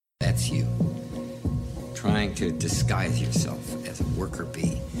That's you. Trying to disguise yourself as a worker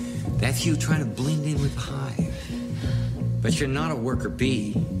bee. That's you trying to blend in with the hive. But you're not a worker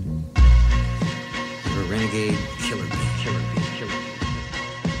bee. You're a renegade killer bee.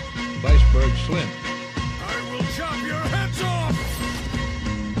 Viceberg Slim. I will chop your heads off!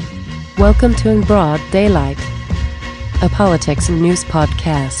 Welcome to In Broad Daylight, a politics and news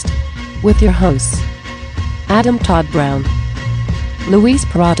podcast, with your hosts, Adam Todd Brown, Luis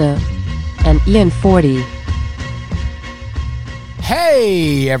Parada, and Ian Forty.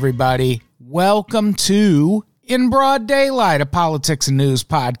 Hey, everybody. Welcome to In Broad Daylight, a politics and news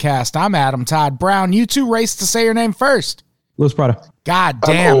podcast. I'm Adam Todd Brown. You two race to say your name first. Luis Parada. God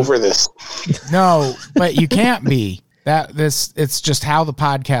damn. I'm over this. No, but you can't be. It's just how the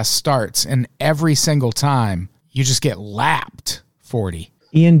podcast starts, and every single time you just get lapped, 40.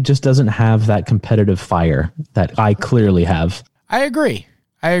 Ian just doesn't have that competitive fire that I clearly have. I agree.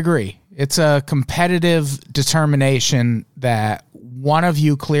 It's a competitive determination that one of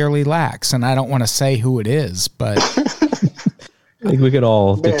you clearly lacks, and I don't want to say who it is, but I think we could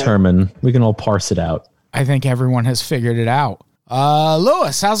all determine, we can all parse it out. I think everyone has figured it out.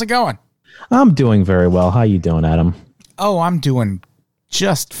 Luis, how's it going? I'm doing very well. How you doing, Adam? Oh, I'm doing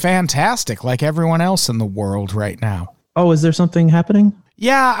just fantastic, like everyone else in the world right now. Oh, is there something happening?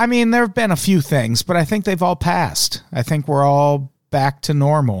 Yeah, I mean, there have been a few things, but I think they've all passed. I think we're all back to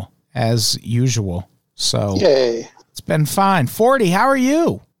normal as usual. So Yay. It's been fine. 40, how are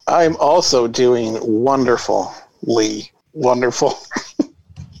you? I'm also doing wonderfully wonderful.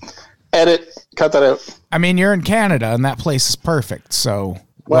 Edit. Cut that out. I mean, you're in Canada, and that place is perfect, so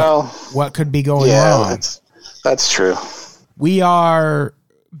well, what could be going wrong? That's true. We are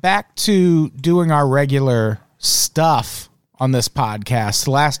back to doing our regular stuff on this podcast.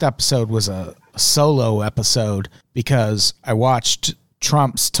 The last episode was a solo episode because I watched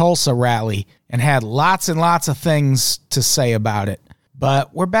Trump's Tulsa rally and had lots and lots of things to say about it.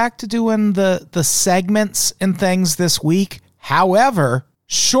 But we're back to doing the segments and things this week. However,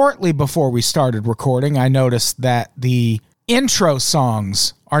 shortly before we started recording, I noticed that the intro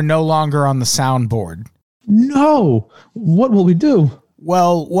songs are no longer on the soundboard. No. What will we do?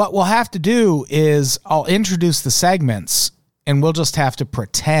 Well, what we'll have to do is I'll introduce the segments and we'll just have to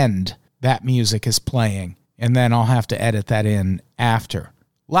pretend that music is playing. And then I'll have to edit that in after.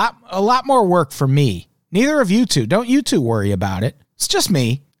 A lot more work for me. Neither of you two. Don't you two worry about it. It's just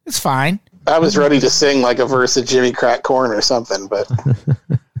me. It's fine. I was ready to sing like a verse of Jimmy Crack Corn or something, but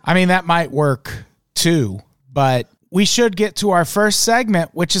I mean, that might work too. But we should get to our first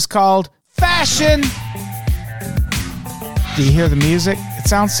segment, which is called Fashion. Do you hear the music? It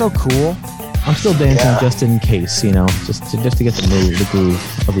sounds so cool. I'm still dancing just in case, just to get the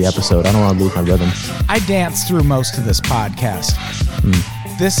groove of the episode. I don't want to lose my rhythm. I danced through most of this podcast.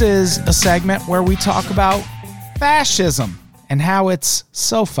 This is a segment where we talk about fascism and how it's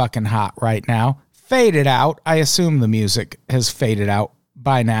so fucking hot right now. Faded out. I assume the music has faded out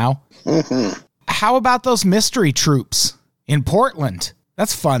by now. Mm-hmm. How about those mystery troops in Portland?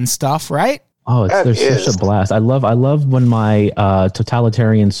 That's fun stuff, right? Oh, they're such a blast. I love when my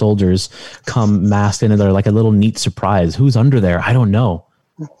totalitarian soldiers come masked in and they're like a little neat surprise. Who's under there? I don't know.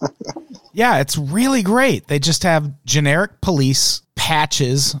 Yeah, it's really great. They just have generic police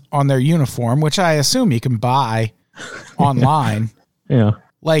patches on their uniform, which I assume you can buy online. Yeah.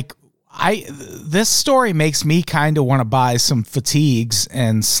 Like, this story makes me kind of want to buy some fatigues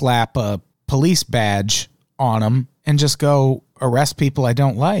and slap a police badge on them and just go arrest people I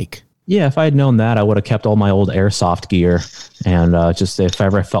don't like. Yeah, if I had known that, I would have kept all my old airsoft gear and just if I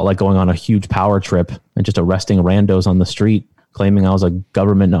ever felt like going on a huge power trip and just arresting randos on the street, claiming I was a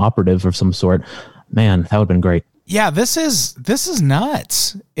government operative of some sort, man, that would have been great. Yeah, this is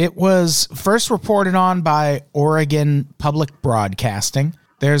nuts. It was first reported on by Oregon Public Broadcasting.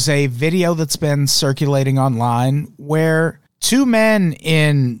 There's a video that's been circulating online where two men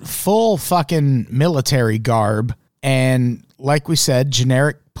in full fucking military garb and, like we said,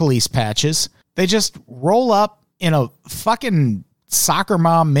 generic police patches, they just roll up in a fucking soccer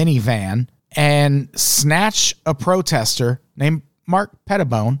mom minivan and snatch a protester named Mark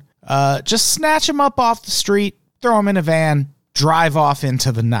Pettibone. Just snatch him up off the street, throw him in a van, drive off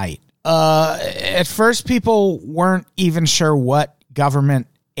into the night. At first, people weren't even sure what government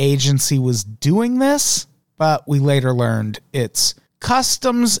agency was doing this, but we later learned it's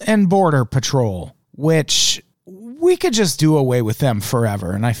Customs and Border Patrol, which we could just do away with them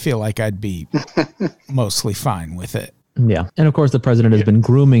forever, and I feel like I'd be mostly fine with it. Yeah. And of course, the president has been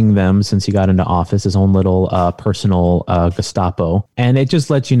grooming them since he got into office, his own little personal Gestapo. And it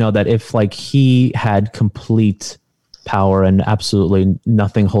just lets you know that if like he had complete power and absolutely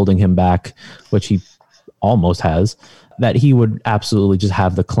nothing holding him back, which he almost has, that he would absolutely just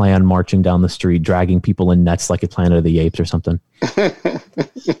have the Klan marching down the street, dragging people in nets like a Planet of the Apes or something.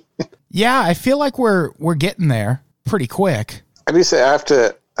 Yeah, I feel like we're getting there pretty quick. I do say I have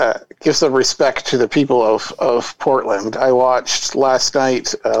to give some respect to the people of Portland. I watched last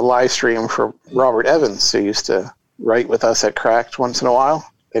night a live stream from Robert Evans, who used to write with us at Cracked once in a while.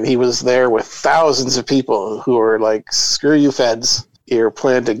 And he was there with thousands of people who were like, screw you feds. You're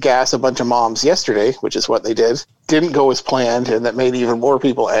planning to gas a bunch of moms yesterday, which is what they did. Didn't go as planned, and that made even more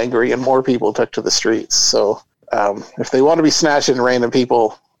people angry, and more people took to the streets. So if they want to be snatching random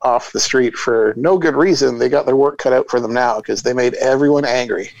people off the street for no good reason, they got their work cut out for them now because they made everyone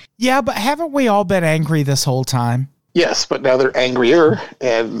angry. Yeah, but haven't we all been angry this whole time? Yes, but now they're angrier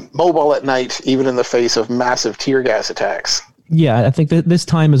and mobile at night, even in the face of massive tear gas attacks. Yeah, I think that this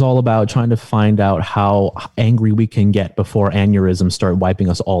time is all about trying to find out how angry we can get before aneurysms start wiping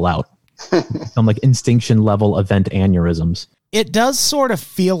us all out. Some like instinction level event aneurysms. It does sort of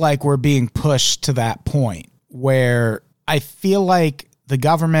feel like we're being pushed to that point where I feel like the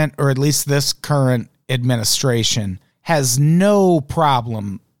government, or at least this current administration, has no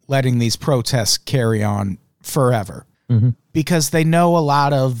problem letting these protests carry on forever. Mm-hmm. Because they know a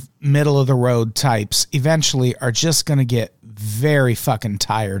lot of middle of the road types eventually are just going to get very fucking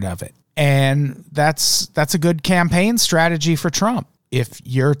tired of it. And that's a good campaign strategy for Trump. If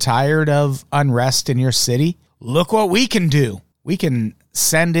you're tired of unrest in your city, look what we can do. We can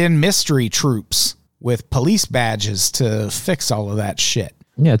send in mystery troops with police badges to fix all of that shit.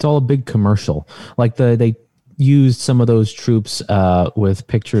 Yeah, it's all a big commercial. Like they used some of those troops with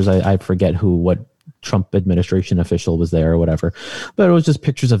pictures. I forget what Trump administration official was there or whatever, but it was just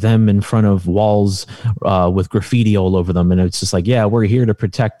pictures of them in front of walls with graffiti all over them. And it's just like, yeah, we're here to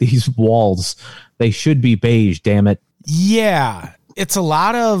protect these walls. They should be beige, damn it. Yeah, it's a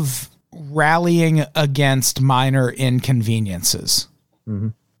lot of rallying against minor inconveniences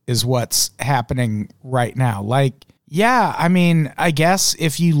is what's happening right now. Like, yeah, I mean, I guess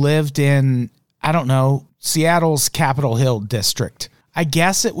if you lived in, I don't know, Seattle's Capitol Hill district, I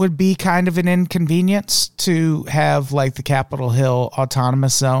guess it would be kind of an inconvenience to have like the Capitol Hill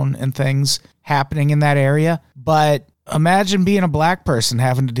Autonomous Zone and things happening in that area. But imagine being a black person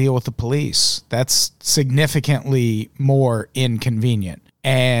having to deal with the police. That's significantly more inconvenient.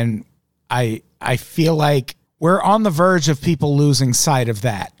 And I feel like we're on the verge of people losing sight of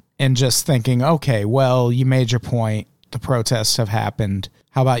that and just thinking, okay, well, you made your point. The protests have happened.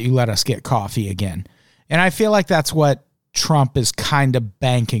 How about you let us get coffee again? And I feel like that's what Trump is kind of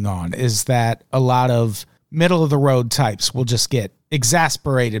banking on, is that a lot of middle of the road types will just get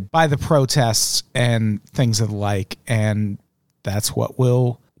exasperated by the protests and things of the like. And that's what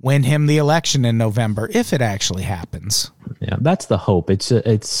will win him the election in November, if it actually happens. Yeah, that's the hope.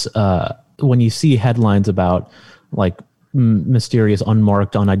 It's when you see headlines about like mysterious,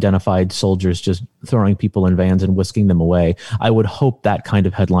 unmarked, unidentified soldiers just throwing people in vans and whisking them away, I would hope that kind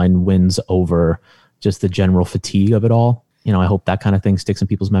of headline wins over just the general fatigue of it all. You know, I hope that kind of thing sticks in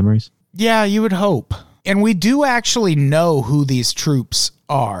people's memories. Yeah, you would hope. And we do actually know who these troops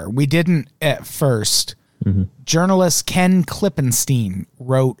are. We didn't at first. Mm-hmm. Journalist Ken Klippenstein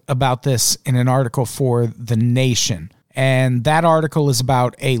wrote about this in an article for The Nation. And that article is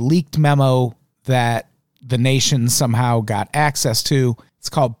about a leaked memo that The Nation somehow got access to. It's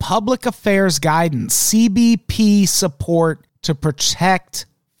called Public Affairs Guidance, CBP Support to Protect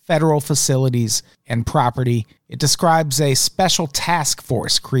Federal Facilities and Property. It describes a special task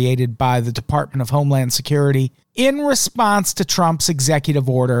force created by the Department of Homeland Security in response to Trump's executive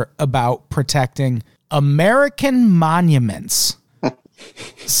order about protecting American monuments.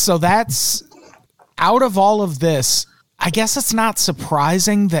 So that's, out of all of this, I guess it's not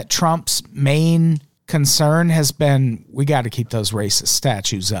surprising that Trump's main concern has been, we got to keep those racist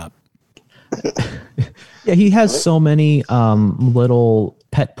statues up. Yeah, he has so many little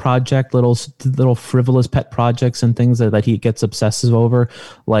pet project, little frivolous pet projects and things that he gets obsessive over,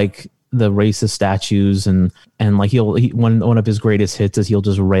 like the racist statues and like one of his greatest hits is he'll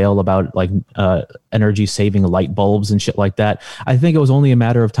just rail about like energy saving light bulbs and shit like that. I think it was only a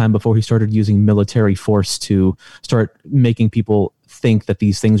matter of time before he started using military force to start making people think that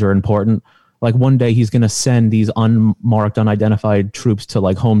these things are important. Like one day he's going to send these unmarked, unidentified troops to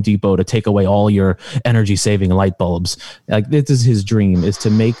like Home Depot to take away all your energy saving light bulbs. Like this is his dream, is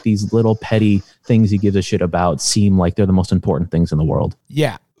to make these little petty things he gives a shit about seem like they're the most important things in the world.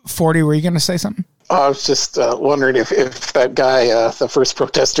 Yeah. 40, were you going to say something? I was just wondering if that guy, the first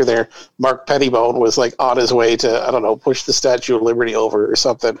protester there, Mark Pettibone, was like on his way to, I don't know, push the Statue of Liberty over or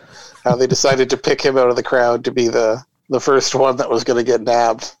something. How they decided to pick him out of the crowd to be the the first one that was going to get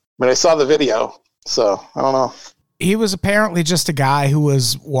nabbed. I mean, I saw the video, so I don't know. He was apparently just a guy who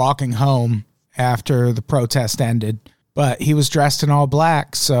was walking home after the protest ended, but he was dressed in all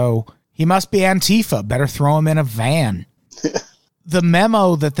black, so he must be Antifa. Better throw him in a van. The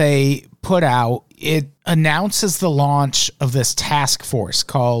memo that they put out, it announces the launch of this task force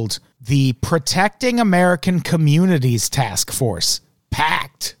called the Protecting American Communities Task Force,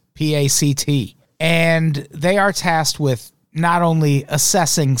 PACT, P-A-C-T. And they are tasked with not only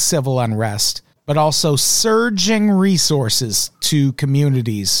assessing civil unrest, but also surging resources to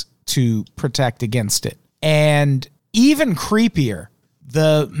communities to protect against it. And even creepier,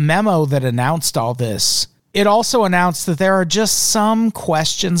 the memo that announced all this, it also announced that there are just some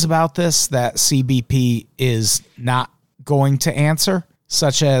questions about this that CBP is not going to answer,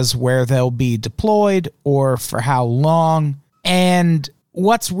 such as where they'll be deployed or for how long. And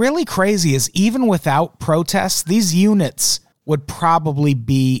what's really crazy is even without protests, these units would probably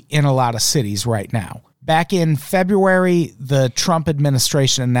be in a lot of cities right now. Back in February, the Trump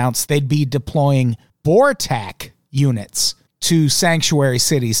administration announced they'd be deploying BORTAC units to sanctuary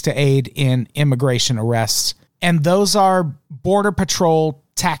cities to aid in immigration arrests. And those are Border Patrol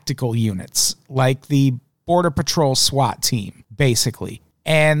tactical units, like the Border Patrol SWAT team, basically.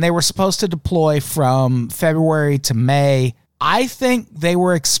 And they were supposed to deploy from February to May. I think they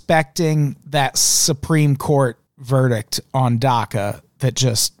were expecting that Supreme Court verdict on DACA that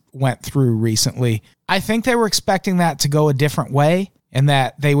just went through recently. I think they were expecting that to go a different way and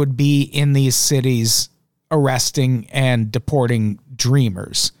that they would be in these cities arresting and deporting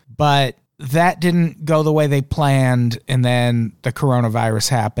dreamers. But that didn't go the way they planned, and then the coronavirus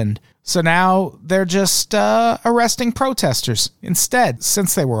happened. So now they're just arresting protesters instead,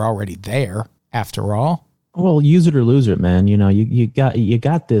 since they were already there, after all. Well, use it or lose it, man. You know, you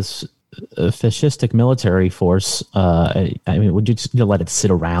got this fascistic military force. I mean, would you just let it sit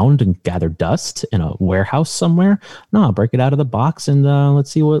around and gather dust in a warehouse somewhere? No, break it out of the box and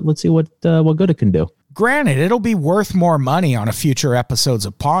let's see what good it can do. Granted, it'll be worth more money on a future episodes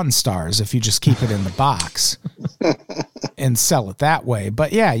of Pawn Stars if you just keep it in the box and sell it that way.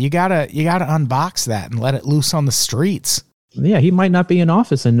 But yeah, you gotta unbox that and let it loose on the streets. Yeah, he might not be in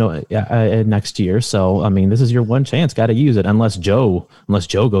office in next year. So, I mean, this is your one chance. Got to use it unless Joe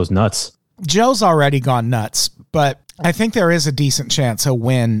goes nuts. Joe's already gone nuts, but I think there is a decent chance he'll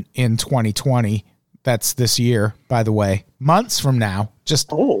win in 2020. That's this year, by the way. Months from now.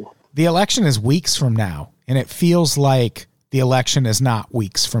 The election is weeks from now, and it feels like the election is not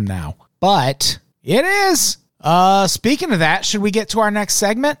weeks from now. But it is. Speaking of that, should we get to our next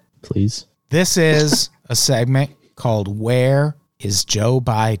segment? Please. This is a segment called Where is Joe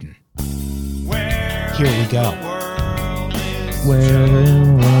Biden? Here we go. Where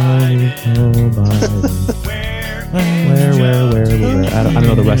is Joe Biden? Where? I don't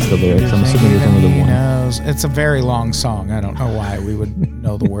know the rest of the lyrics. I'm assuming there's only the one. It's a very long song. I don't know why we would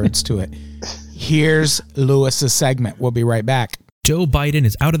know the words to it. Here's Lewis's segment. We'll be right back. Joe Biden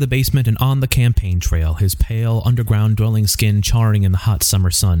is out of the basement and on the campaign trail, his pale, underground dwelling skin charring in the hot summer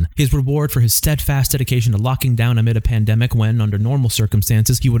sun. His reward for his steadfast dedication to locking down amid a pandemic when, under normal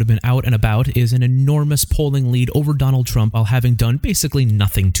circumstances, he would have been out and about is an enormous polling lead over Donald Trump while having done basically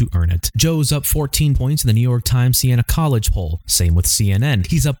nothing to earn it. Joe's up 14 points in the New York Times Siena College poll. Same with CNN.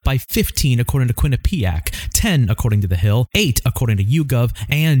 He's up by 15 according to Quinnipiac, 10 according to The Hill, 8 according to YouGov,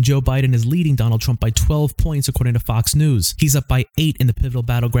 and Joe Biden is leading Donald Trump by 12 points according to Fox News. He's up by 8 in the pivotal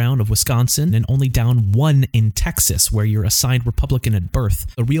battleground of Wisconsin and only down 1 in Texas, where you're assigned Republican at birth.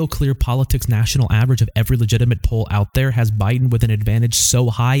 The Real Clear Politics national average of every legitimate poll out there has Biden with an advantage so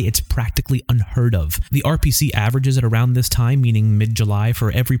high it's practically unheard of. The RPC averages at around this time, meaning mid-July,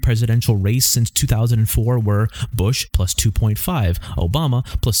 for every presidential race since 2004 were Bush plus 2.5, Obama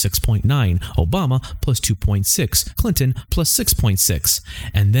plus 6.9, Obama plus 2.6, Clinton plus 6.6.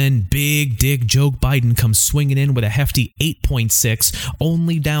 And then Big Dick Joe Biden comes swinging in with a hefty 8.6,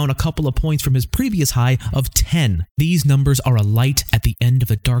 only down a couple of points from his previous high of 10. These numbers are a light at the end of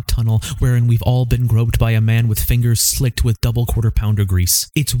the dark tunnel wherein we've all been groped by a man with fingers slicked with double quarter-pounder grease.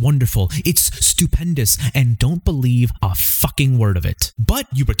 It's wonderful, it's stupendous, and don't believe a fucking word of it. But,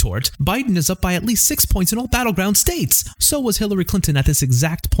 you retort, Biden is up by at least 6 points in all battleground states. So was Hillary Clinton at this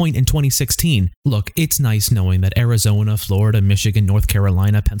exact point in 2016. Look, it's nice knowing that Arizona, Florida, Michigan, North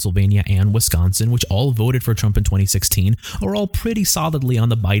Carolina, Pennsylvania, and Wisconsin, which all voted for Trump in 2016, are all pretty solidly on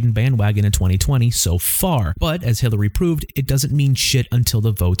the Biden bandwagon in 2020 so far. But as Hillary proved, it doesn't mean shit until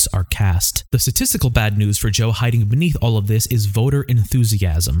the votes are cast. The statistical bad news for Joe hiding beneath all of this is voter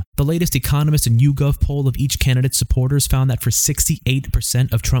enthusiasm. The latest Economist and YouGov poll of each candidate's supporters found that for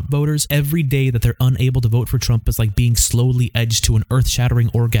 68% of Trump voters, every day that they're unable to vote for Trump is like being slowly edged to an earth-shattering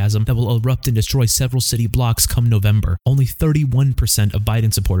orgasm that will erupt and destroy several city blocks come November. Only 31% of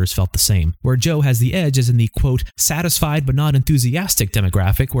Biden supporters felt the same. Where Joe has the edge is in the, quote, satisfied but not enthusiastic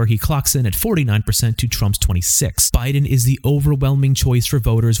demographic, where he clocks in at 49% to Trump's 26%. Biden is the overwhelming choice for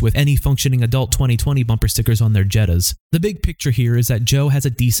voters with any functioning adult 2020 bumper stickers on their Jettas. The big picture here is that Joe has a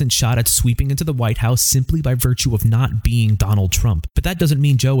decent shot at sweeping into the White House simply by virtue of not being Donald Trump. But that doesn't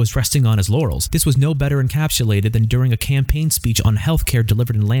mean Joe was resting on his laurels. This was no better encapsulated than during a campaign speech on healthcare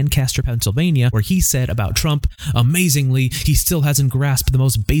delivered in Lancaster, Pennsylvania, where he said about Trump, amazingly, he still hasn't grasped the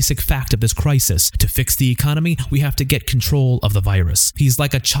most basic fact of this crisis. To fix the economy, we have to get control of the virus. He's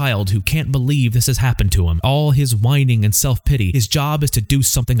like a child who can't believe this has happened to him. All his whining and self-pity, his job is to do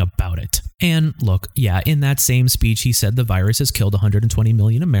something about it. And look, yeah, in that same speech, he said the virus has killed 120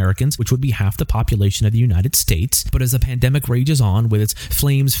 million Americans, which would be half the population of the United States. But as the pandemic rages on, with its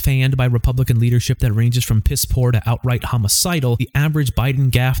flames fanned by Republican leadership that ranges from piss poor to outright homicidal, the average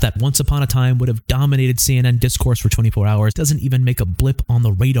Biden gaffe that once upon a time would have dominated CNN discourse for 24 hours doesn't even make a blip on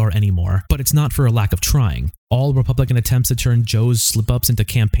the radar anymore. But it's not for a lack of trying. All Republican attempts to turn Joe's slip-ups into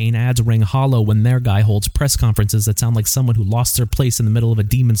campaign ads ring hollow when their guy holds press conferences that sound like someone who lost their place in the middle of a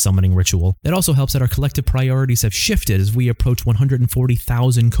demon summoning ritual. It also helps that our collective priorities have shifted as we approach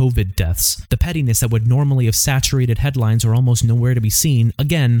 140,000 COVID deaths. The pettiness that would normally have saturated headlines are almost nowhere to be seen,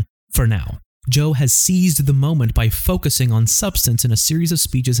 again, for now. Joe has seized the moment by focusing on substance in a series of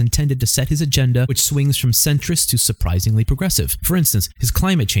speeches intended to set his agenda, which swings from centrist to surprisingly progressive. For instance, his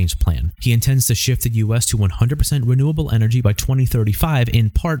climate change plan. He intends to shift the U.S. to 100% renewable energy by 2035, in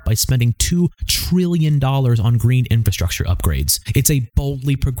part by spending $2 trillion on green infrastructure upgrades. It's a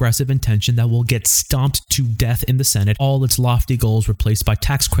boldly progressive intention that will get stomped to death in the Senate, all its lofty goals replaced by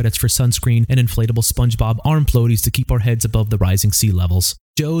tax credits for sunscreen and inflatable SpongeBob arm floaties to keep our heads above the rising sea levels.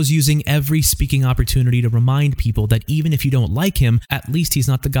 Joe's using every speaking opportunity to remind people that even if you don't like him, at least he's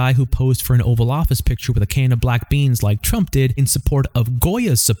not the guy who posed for an Oval Office picture with a can of black beans like Trump did in support of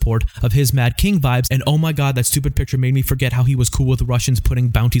Goya's support of his Mad King vibes. And oh my god, that stupid picture made me forget how he was cool with the Russians putting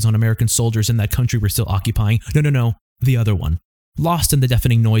bounties on American soldiers in that country we're still occupying. No, the other one. Lost in the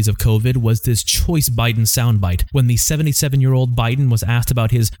deafening noise of COVID was this choice Biden soundbite. When the 77-year-old Biden was asked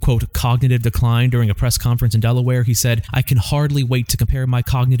about his, quote, cognitive decline during a press conference in Delaware, he said, "I can hardly wait to compare my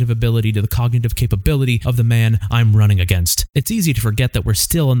cognitive ability to the cognitive capability of the man I'm running against." It's easy to forget that we're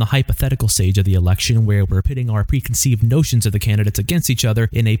still in the hypothetical stage of the election where we're pitting our preconceived notions of the candidates against each other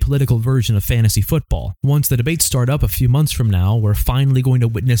in a political version of fantasy football. Once the debates start up a few months from now, we're finally going to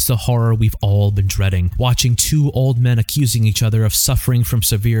witness the horror we've all been dreading, watching two old men accusing each other of suffering from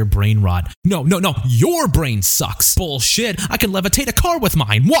severe brain rot. No, your brain sucks. Bullshit. I can levitate a car with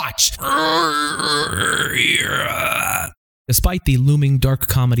mine. Watch. Despite the looming dark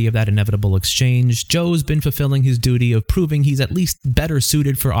comedy of that inevitable exchange, Joe's been fulfilling his duty of proving he's at least better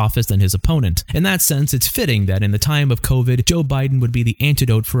suited for office than his opponent. In that sense, it's fitting that in the time of COVID, Joe Biden would be the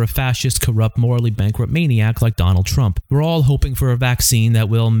antidote for a fascist, corrupt, morally bankrupt maniac like Donald Trump. We're all hoping for a vaccine that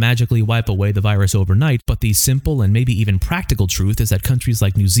will magically wipe away the virus overnight, but the simple and maybe even practical truth is that countries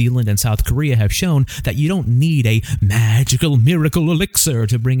like New Zealand and South Korea have shown that you don't need a magical miracle elixir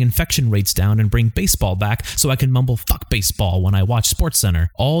to bring infection rates down and bring baseball back so I can mumble fuck baseball when I watch SportsCenter.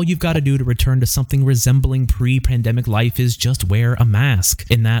 All you've got to do to return to something resembling pre-pandemic life is just wear a mask.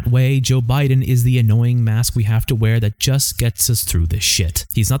 In that way, Joe Biden is the annoying mask we have to wear that just gets us through this shit.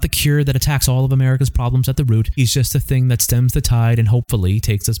 He's not the cure that attacks all of America's problems at the root. He's just the thing that stems the tide and hopefully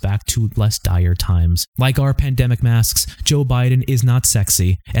takes us back to less dire times. Like our pandemic masks, Joe Biden is not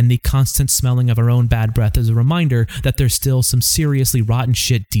sexy, and the constant smelling of our own bad breath is a reminder that there's still some seriously rotten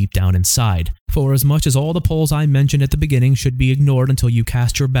shit deep down inside. For as much as all the polls I mentioned at the beginning should be ignored until you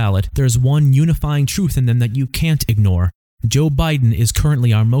cast your ballot, there's one unifying truth in them that you can't ignore. Joe Biden is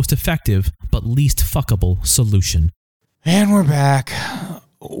currently our most effective, but least fuckable solution. And we're back.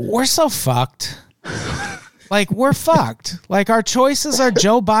 We're so fucked. We're fucked. Our choices are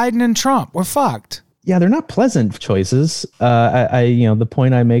Joe Biden and Trump. We're fucked. Yeah, they're not pleasant choices. The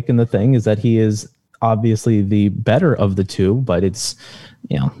point I make in the thing is that he is obviously the better of the two, but it's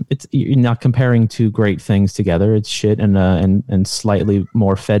you're not comparing two great things together. It's shit and slightly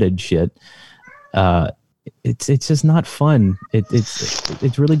more fetid shit. It's just not fun.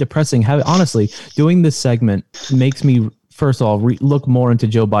 It's really depressing. Honestly, doing this segment makes me first of all, look more into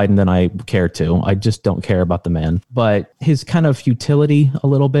Joe Biden than I care to. I just don't care about the man. But his kind of futility a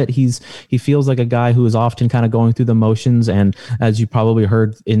little bit, he feels like a guy who is often kind of going through the motions. And as you probably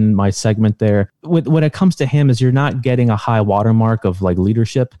heard in my segment there, when it comes to him is you're not getting a high watermark of like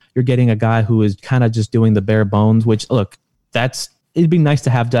leadership. You're getting a guy who is kind of just doing the bare bones, which look, it'd be nice to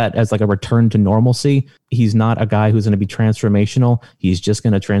have that as like a return to normalcy. He's not a guy who's going to be transformational. He's just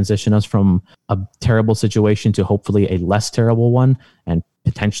going to transition us from a terrible situation to hopefully a less terrible one and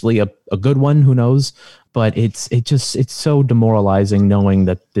potentially a good one. Who knows? But it's so demoralizing knowing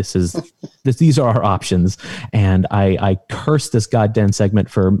that these are our options. And I curse this goddamn segment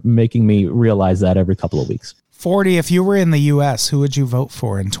for making me realize that every couple of weeks. 40, if you were in the U.S., who would you vote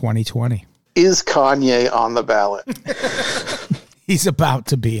for in 2020? Is Kanye on the ballot? He's about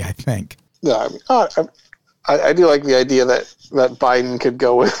to be, I think. Yeah, I do like the idea that Biden could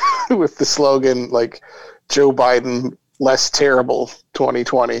go with the slogan like Joe Biden less terrible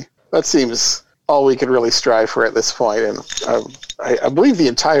 2020. That seems all we could really strive for at this point. And I believe the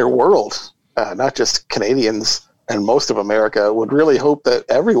entire world, not just Canadians and most of America, would really hope that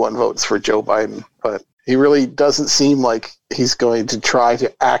everyone votes for Joe Biden. But he really doesn't seem like he's going to try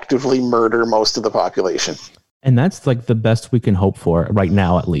to actively murder most of the population. And that's like the best we can hope for right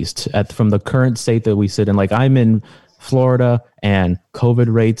now, at least from the current state that we sit in. Like I'm in Florida and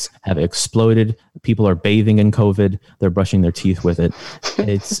COVID rates have exploded. People are bathing in COVID. They're brushing their teeth with it.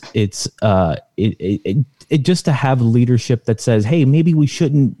 It just to have leadership that says, hey, maybe we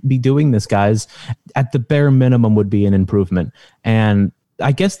shouldn't be doing this, guys, at the bare minimum would be an improvement. And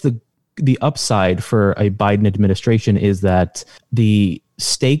I guess the upside for a Biden administration is that the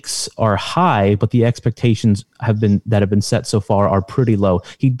stakes are high, but the expectations have been set so far are pretty low.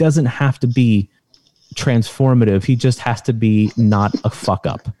 He doesn't have to be transformative. He just has to be not a fuck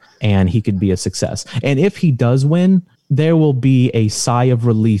up, and he could be a success. And if he does win, there will be a sigh of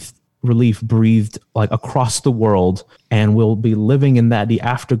relief breathed like across the world, and we'll be living in the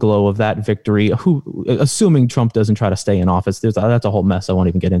afterglow of that victory. Assuming Trump doesn't try to stay in office, that's a whole mess I won't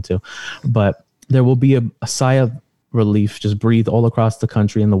even get into. But there will be a sigh of relief just breathe all across the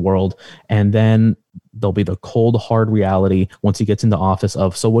country and the world, and then there'll be the cold hard reality once he gets into office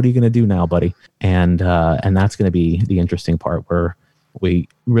of, so what are you going to do now, buddy? And that's going to be the interesting part, where we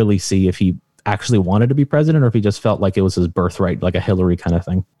really see if he actually wanted to be president or if he just felt like it was his birthright, like a Hillary kind of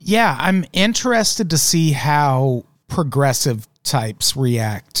thing. Yeah, I'm interested to see how progressive types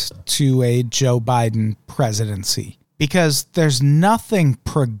react to a Joe Biden presidency, because there's nothing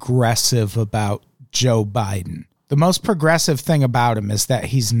progressive about Joe Biden. The most progressive thing about him is that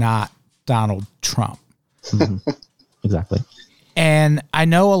he's not Donald Trump. Mm-hmm. Exactly. And I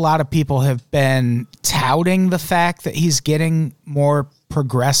know a lot of people have been touting the fact that he's getting more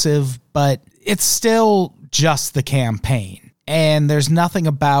progressive, but it's still just the campaign. And there's nothing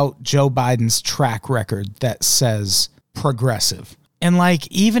about Joe Biden's track record that says progressive. And like,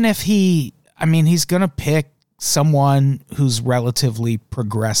 even if he's going to pick someone who's relatively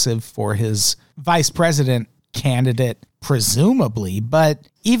progressive for his vice president candidate, presumably. But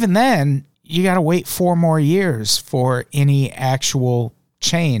even then, you got to wait 4 more years for any actual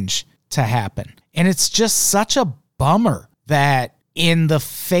change to happen. And it's just such a bummer that in the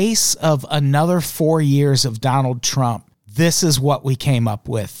face of another 4 years of Donald Trump, this is what we came up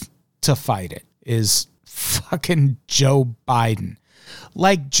with to fight it, is fucking Joe Biden.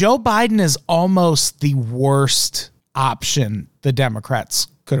 Like, Joe Biden is almost the worst option the Democrats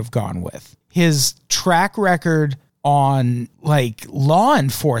could have gone with. His track record on like law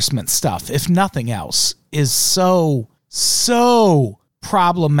enforcement stuff, if nothing else, is so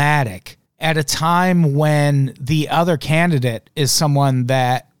problematic at a time when the other candidate is someone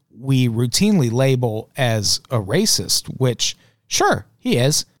that we routinely label as a racist, which sure he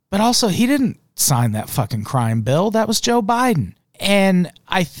is, but also he didn't sign that fucking crime bill. That was Joe Biden. And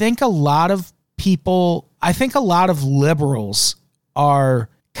I think a lot of liberals are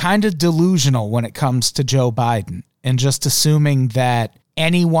kind of delusional when it comes to Joe Biden and just assuming that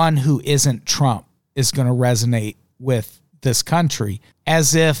anyone who isn't Trump is going to resonate with this country,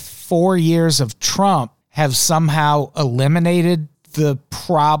 as if 4 years of Trump have somehow eliminated the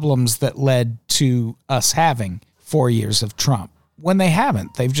problems that led to us having 4 years of Trump, when they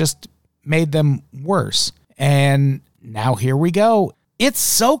haven't. They've just made them worse. And now here we go. It's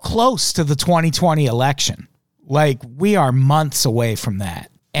so close to the 2020 election. Like, we are months away from that.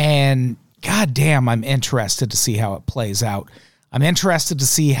 And goddamn, I'm interested to see how it plays out. I'm interested to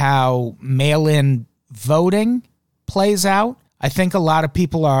see how mail-in voting plays out. I think a lot of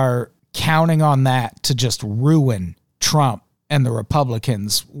people are counting on that to just ruin Trump and the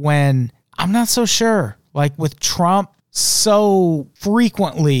Republicans, when I'm not so sure. Like, with Trump, so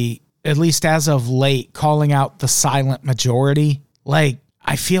frequently, at least as of late, calling out the silent majority. Like,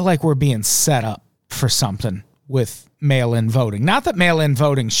 I feel like we're being set up for something with mail-in voting. Not that mail-in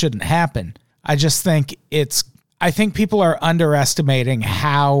voting shouldn't happen. I just think I think people are underestimating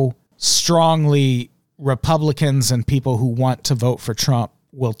how strongly Republicans and people who want to vote for Trump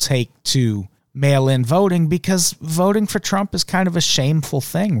will take to mail-in voting, because voting for Trump is kind of a shameful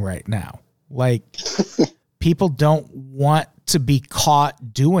thing right now. Like, people don't want to be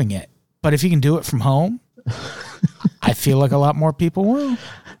caught doing it. But if you can do it from home, I feel like a lot more people will.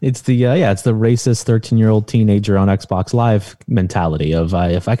 It's the it's the racist 13-year-old teenager on Xbox Live mentality of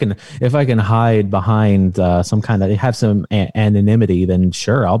if I can hide behind some kind of have some anonymity, then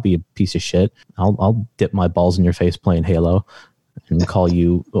sure, I'll be a piece of shit. I'll dip my balls in your face playing Halo and call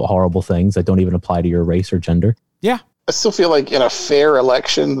you horrible things that don't even apply to your race or gender. Yeah, I still feel like in a fair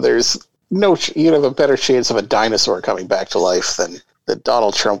election, there's you have a better chance of a dinosaur coming back to life than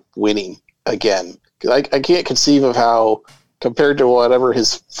Donald Trump winning again. Because I can't conceive of how, compared to whatever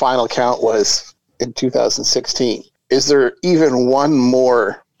his final count was in 2016, is there even one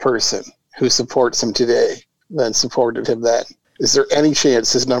more person who supports him today than supported him then? Is there any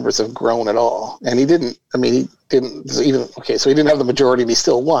chance his numbers have grown at all? And he didn't. I mean, he didn't even. Okay, so he didn't have the majority and he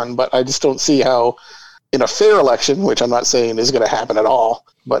still won. But I just don't see how, in a fair election, which I'm not saying is going to happen at all,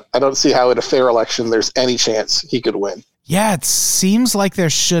 but I don't see how in a fair election there's any chance he could win. Yeah, it seems like there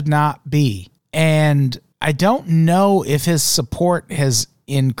should not be. And I don't know if his support has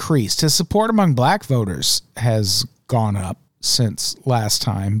increased. His support among black voters has gone up since last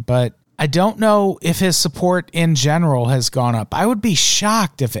time, but I don't know if his support in general has gone up. I would be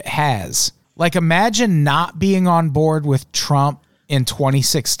shocked if it has. Like, imagine not being on board with Trump in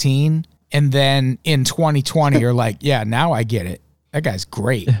 2016, and then in 2020, you're like, yeah, now I get it. That guy's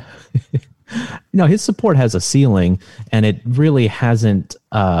great. No, his support has a ceiling, and it really hasn't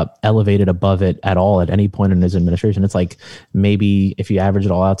elevated above it at all at any point in his administration. It's like maybe if you average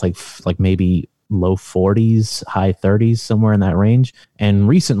it all out, it's like maybe low 40s, high 30s, somewhere in that range. And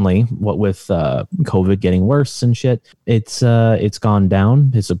recently, what with COVID getting worse and shit, it's gone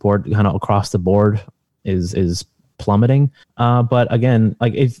down. His support kind of across the board is plummeting. But again,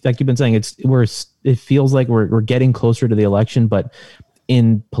 like you've been saying, it feels like we're getting closer to the election, but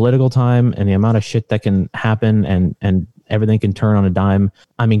in political time and the amount of shit that can happen and everything can turn on a dime.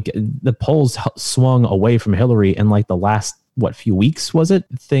 I mean, the polls swung away from Hillary in like the last, few weeks was it?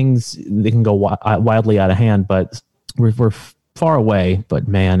 They can go wildly out of hand, but we're far away. But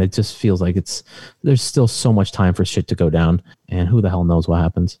man, it just feels like there's still so much time for shit to go down, and who the hell knows what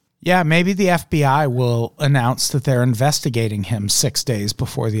happens. Yeah, maybe the FBI will announce that they're investigating him 6 days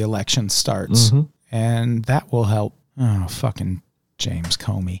before the election starts, and that will help. Oh, fucking James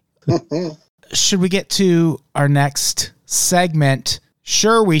Comey. Should we get to our next segment?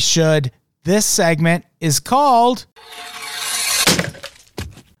 Sure, we should. This segment is called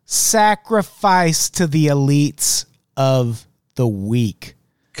Sacrifice to the Elites of the Week.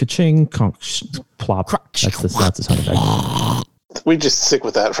 Ka-ching, plop. That's the sound effect. We just stick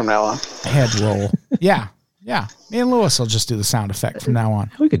with that from now on. Head roll. Yeah. Me and Lewis will just do the sound effect from now on.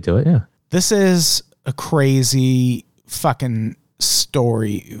 We could do it, yeah. This is a crazy fucking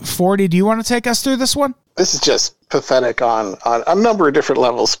story. 40, do you want to take us through this one? This is just pathetic on a number of different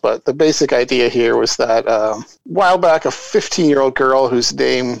levels, but the basic idea here was that a while back, a 15-year-old girl whose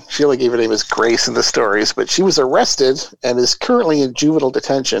name, she only gave her name as Grace in the stories, but she was arrested and is currently in juvenile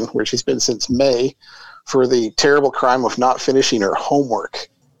detention, where she's been since May, for the terrible crime of not finishing her homework.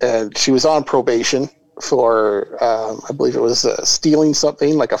 And she was on probation for, I believe it was stealing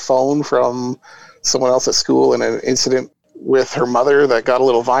something, like a phone from someone else at school in an incident with her mother that got a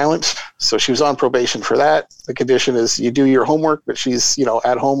little violent. So she was on probation for that. The condition is you do your homework, but she's,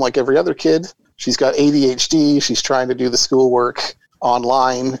 at home like every other kid. She's got ADHD. She's trying to do the schoolwork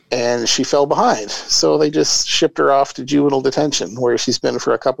online, and she fell behind. So they just shipped her off to juvenile detention, where she's been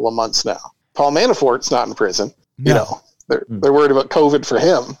for a couple of months now. Paul Manafort's not in prison. No. They're worried about COVID for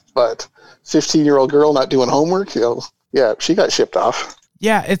him, but 15-year-old girl not doing homework, yeah, she got shipped off.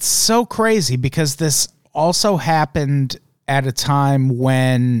 Yeah, it's so crazy because this also happened at a time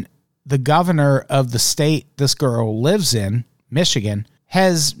when the governor of the state this girl lives in, Michigan,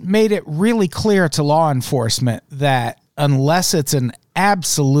 has made it really clear to law enforcement that unless it's an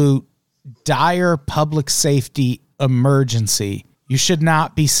absolute dire public safety emergency, you should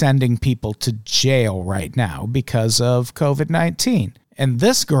not be sending people to jail right now because of COVID-19. And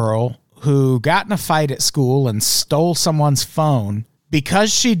this girl, who got in a fight at school and stole someone's phone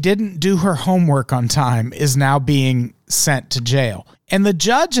because she didn't do her homework on time, is now being sent to jail. And the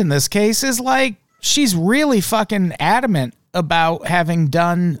judge in this case is like, she's really fucking adamant about having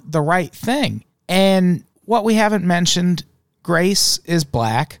done the right thing. And what we haven't mentioned, Grace is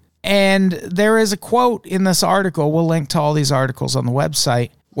black. And there is a quote in this article, we'll link to all these articles on the website,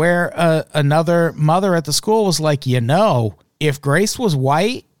 where another mother at the school was like, if Grace was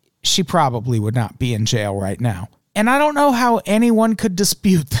white, she probably would not be in jail right now. And I don't know how anyone could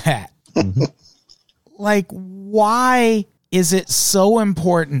dispute that. Like, why is it so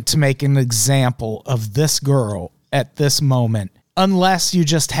important to make an example of this girl at this moment, unless you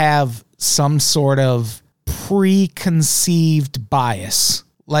just have some sort of preconceived bias?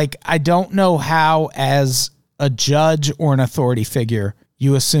 Like, I don't know how, as a judge or an authority figure,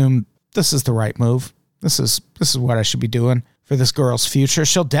 you assume this is the right move. This is what I should be doing for this girl's future.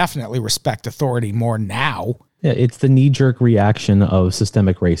 She'll definitely respect authority more now. Yeah, it's the knee-jerk reaction of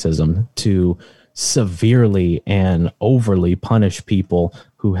systemic racism to severely and overly punish people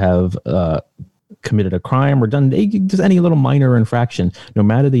who have committed a crime or done just any little minor infraction, no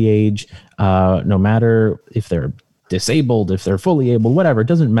matter the age, no matter if they're disabled, if they're fully able, whatever, it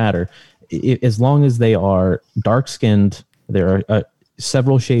doesn't matter. As long as they are dark-skinned, they're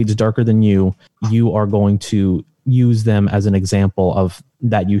several shades darker than you are going to use them as an example of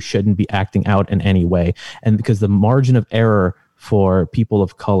that you shouldn't be acting out in any way. And because the margin of error for people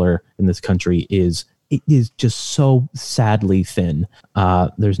of color in this country is just so sadly thin.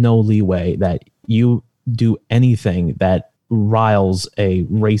 There's no leeway that you do anything that riles a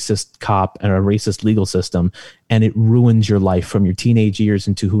racist cop and a racist legal system, and it ruins your life from your teenage years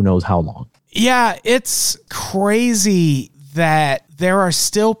into who knows how long. Yeah, it's crazy that there are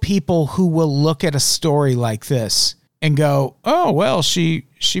still people who will look at a story like this and go, oh, well, she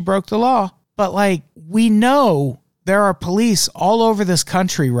broke the law. But like, we know there are police all over this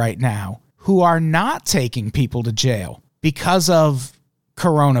country right now who are not taking people to jail because of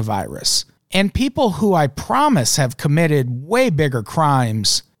coronavirus. And people who I promise have committed way bigger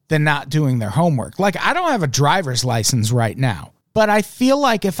crimes than not doing their homework. Like, I don't have a driver's license right now, but I feel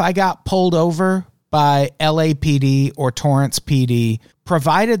like if I got pulled over by LAPD or Torrance PD,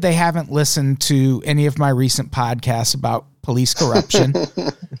 provided they haven't listened to any of my recent podcasts about police corruption,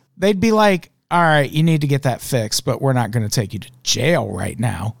 they'd be like, all right, you need to get that fixed, but we're not going to take you to jail right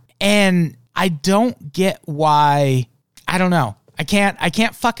now. And I don't get why. I don't know. I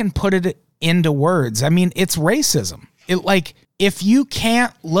can't fucking put it into words. I mean, it's racism. If you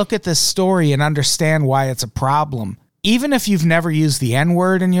can't look at this story and understand why it's a problem, even if you've never used the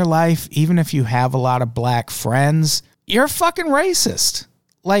N-word in your life, even if you have a lot of black friends, you're fucking racist.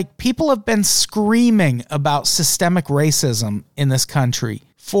 Like, people have been screaming about systemic racism in this country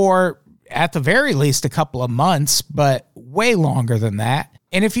for, at the very least, a couple of months, but way longer than that.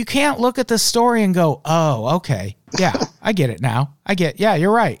 And if you can't look at this story and go, oh, okay, yeah, I get it now. Yeah,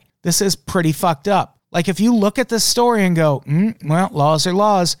 you're right. This is pretty fucked up. Like, if you look at this story and go, well, laws are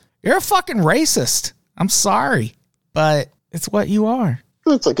laws, you're a fucking racist. I'm sorry, but it's what you are.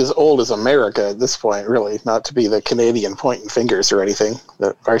 It's like as old as America at this point, really, not to be the Canadian pointing fingers or anything,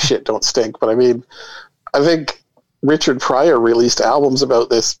 that our shit don't stink. But I mean, I think Richard Pryor released albums about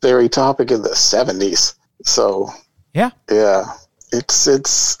this very topic in the 70s. So, yeah,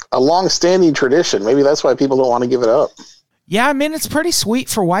 it's a long-standing tradition. Maybe that's why people don't want to give it up. Yeah, I mean, it's pretty sweet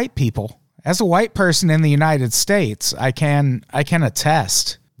for white people. As a white person in the United States, I can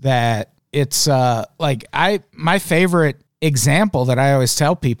attest that it's my favorite example that I always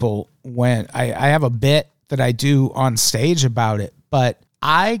tell people when I have a bit that I do on stage about it, but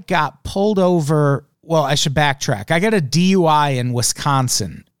I got pulled over. Well, I should backtrack. I got a DUI in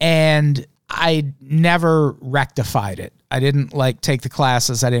Wisconsin and I never rectified it. I didn't take the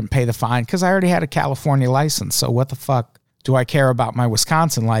classes. I didn't pay the fine because I already had a California license. So what the fuck do I care about my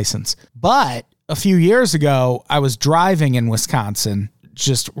Wisconsin license? But a few years ago, I was driving in Wisconsin,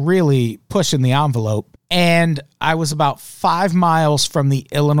 just really pushing the envelope. And I was about 5 miles from the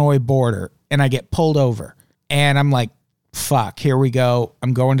Illinois border and I get pulled over. And I'm like, fuck, here we go.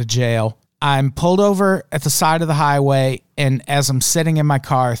 I'm going to jail. I'm pulled over at the side of the highway. And as I'm sitting in my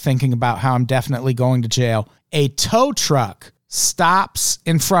car thinking about how I'm definitely going to jail, a tow truck stops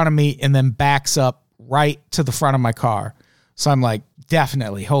in front of me and then backs up right to the front of my car. So I'm like,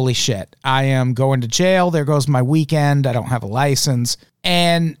 definitely, holy shit, I am going to jail. There goes my weekend. I don't have a license.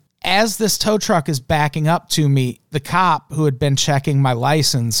 And as this tow truck is backing up to me, the cop who had been checking my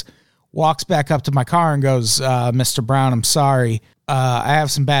license walks back up to my car and goes, Mr. Brown, I'm sorry. I have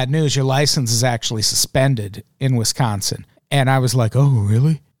some bad news. Your license is actually suspended in Wisconsin. And I was like, oh,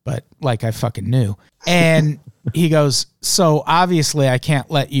 really? But I fucking knew. And he goes, so obviously I can't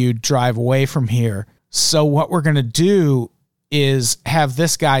let you drive away from here. So what we're going to do is have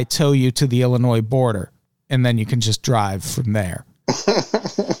this guy tow you to the Illinois border, and then you can just drive from there.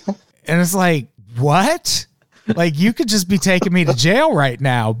 And it's like, what? Like, you could just be taking me to jail right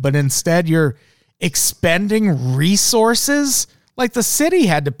now, but instead you're expending resources. Like, the city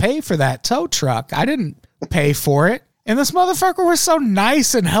had to pay for that tow truck. I didn't pay for it. And this motherfucker was so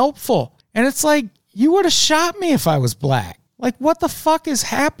nice and helpful. And it's like, you would have shot me if I was black. Like, what the fuck is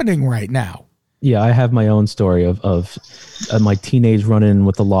happening right now? Yeah, I have my own story of my teenage run-in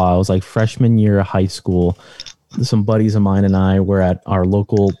with the law. I was like freshman year of high school. Some buddies of mine and I were at our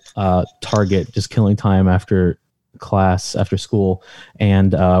local Target, just killing time after class, after school.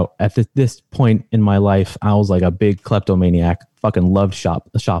 And at this point in my life, I was like a big kleptomaniac. Fucking loved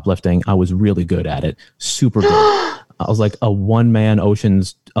shoplifting. I was really good at it. Super good. I was like a one-man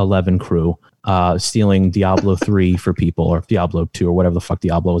Ocean's 11 crew, stealing Diablo 3 for people, or Diablo 2, or whatever the fuck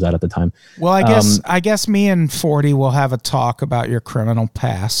Diablo was at the time. Well, I guess me and 40 will have a talk about your criminal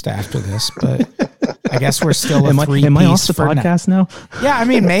past after this, but I guess we're still a three-piece. Am I off the podcast now? Yeah, I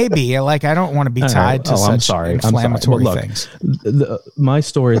mean, maybe. Like, I don't want to be tied to such inflammatory things. My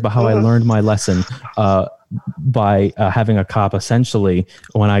story is about how I learned my lesson by having a cop, essentially,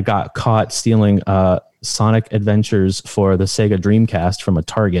 when I got caught stealing Sonic Adventures for the Sega Dreamcast from a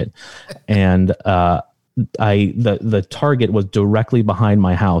Target, and the Target was directly behind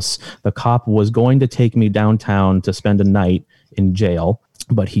my house. The cop was going to take me downtown to spend a night in jail,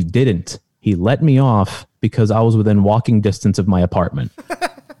 but he didn't. He let me off because I was within walking distance of my apartment.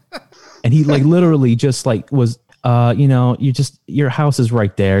 And he like literally just like was your house is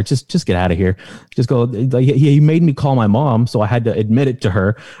right there. Just get out of here. Just go. Like, he made me call my mom, so I had to admit it to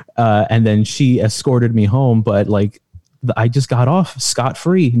her, and then she escorted me home. But like, I just got off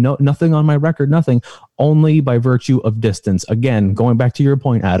scot-free. No, nothing on my record. Nothing. Only by virtue of distance. Again, going back to your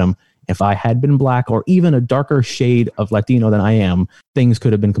point, Adam. If I had been black or even a darker shade of Latino than I am, things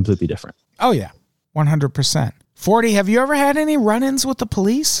could have been completely different. Oh yeah, 100%. 40. Have you ever had any run-ins with the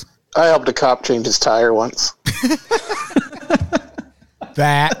police? I helped a cop change his tire once.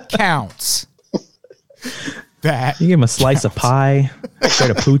 That counts. That you give him a slice of pie,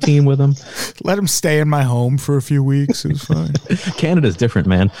 shared a poutine with him. Let him stay in my home for a few weeks. It was fine. Canada's different,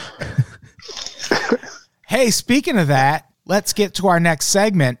 man. Hey, speaking of that, let's get to our next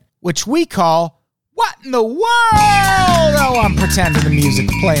segment, which we call What in the World? Oh, I'm pretending the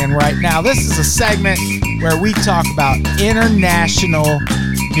music's playing right now. This is a segment where we talk about international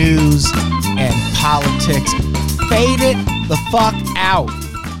news and politics. Fade it the fuck out.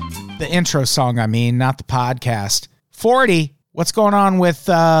 The intro song, I mean, not the podcast. 40, what's going on with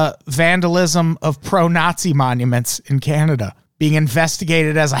vandalism of pro-Nazi monuments in Canada being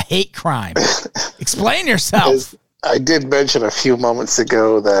investigated as a hate crime? Explain yourself. I did mention a few moments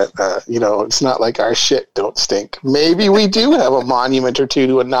ago that, it's not like our shit don't stink. Maybe we do have a monument or two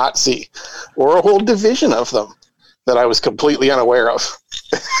to a Nazi or a whole division of them that I was completely unaware of.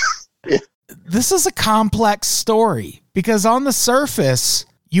 Yeah. This is a complex story because on the surface,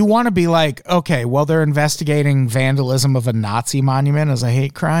 you want to be like, okay, well, they're investigating vandalism of a Nazi monument as a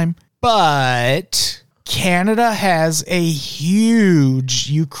hate crime, but Canada has a huge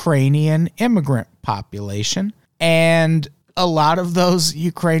Ukrainian immigrant population. And a lot of those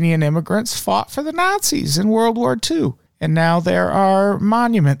Ukrainian immigrants fought for the Nazis in World War II. And now there are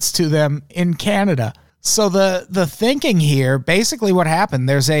monuments to them in Canada. So the thinking here, basically what happened,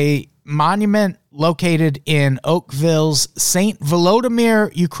 there's a monument located in Oakville's St.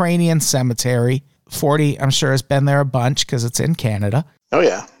 Volodymyr Ukrainian Cemetery. 40, I'm sure, has been there a bunch because it's in Canada. Oh,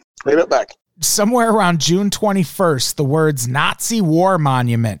 yeah. Right up back. Somewhere around June 21st, the words Nazi War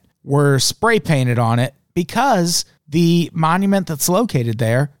Monument were spray painted on it, because the monument that's located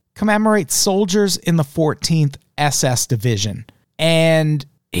there commemorates soldiers in the 14th SS Division. And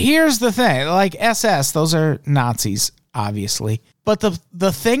here's the thing, like SS, those are Nazis, obviously. But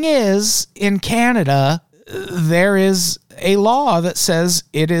the thing is, in Canada, there is a law that says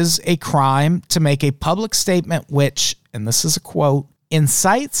it is a crime to make a public statement which, and this is a quote,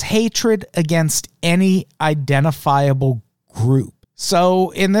 incites hatred against any identifiable group. So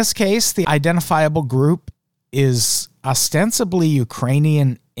in this case, the identifiable group is ostensibly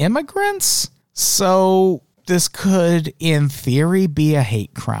Ukrainian immigrants. So this could, in theory, be a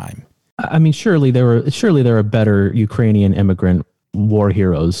hate crime. I mean, surely there are better Ukrainian immigrant war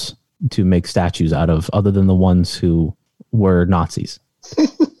heroes to make statues out of, other than the ones who were Nazis.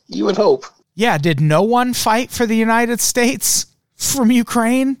 You would hope. Yeah, did no one fight for the United States from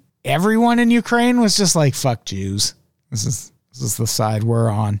Ukraine? Everyone in Ukraine was just like, fuck Jews. This is the side we're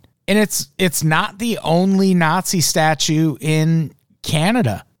on. And it's not the only Nazi statue in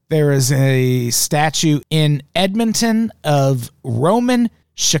Canada. There is a statue in Edmonton of Roman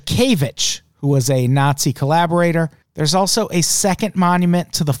Shakevich, who was a Nazi collaborator. There's also a second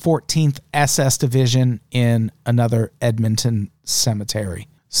monument to the 14th SS Division in another Edmonton cemetery.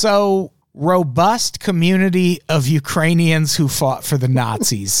 So, robust community of Ukrainians who fought for the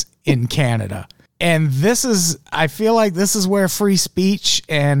Nazis in Canada. And I feel like this is where free speech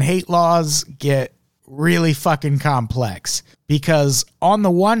and hate laws get really fucking complex. Because on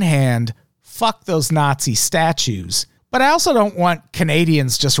the one hand, fuck those Nazi statues. But I also don't want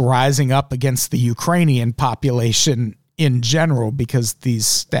Canadians just rising up against the Ukrainian population in general because these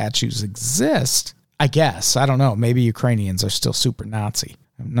statues exist. I guess. I don't know. Maybe Ukrainians are still super Nazi.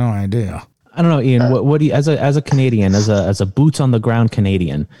 I have no idea. I don't know, Ian. What do you, as a Canadian, as a boots on the ground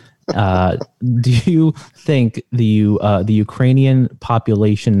Canadian, do you think the Ukrainian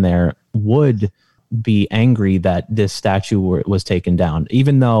population there would be angry that this statue was taken down,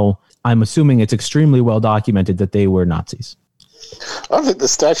 even though I'm assuming it's extremely well documented that they were Nazis? I don't think the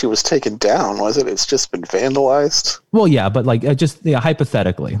statue was taken down, was it? It's just been vandalized. Well, yeah, but like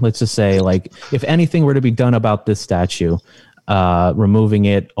hypothetically, let's just say like if anything were to be done about this statue, removing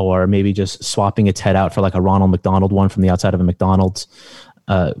it or maybe just swapping its head out for like a Ronald McDonald one from the outside of a McDonald's,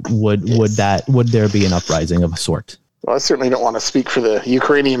 would there be an uprising of a sort? Well, I certainly don't want to speak for the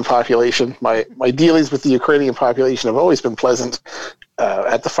Ukrainian population. My dealings with the Ukrainian population have always been pleasant.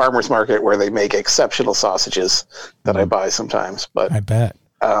 At the farmer's market where they make exceptional sausages that I buy sometimes. But I bet.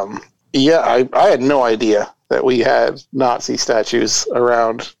 Yeah, I had no idea that we had Nazi statues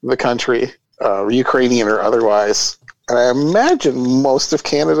around the country, Ukrainian or otherwise. And I imagine most of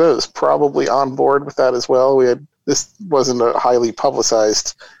Canada is probably on board with that as well. This wasn't a highly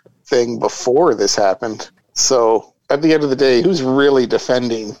publicized thing before this happened. So at the end of the day, who's really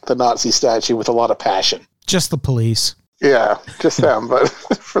defending the Nazi statue with a lot of passion? Just the police. Yeah, just them. But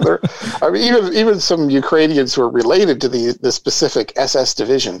even some Ukrainians who are related to the specific SS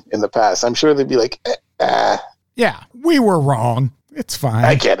division in the past, I'm sure they'd be like, yeah, we were wrong. It's fine.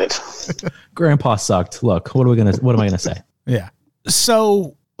 I get it. Grandpa sucked. Look, what am I gonna say? Yeah.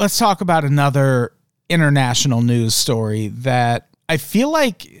 So let's talk about another international news story that I feel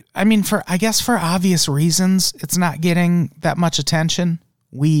like, for obvious reasons, it's not getting that much attention.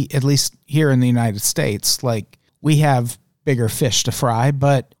 We, at least here in the United States, we have bigger fish to fry,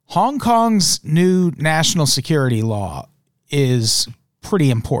 but Hong Kong's new national security law is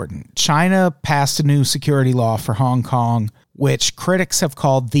pretty important. China passed a new security law for Hong Kong, which critics have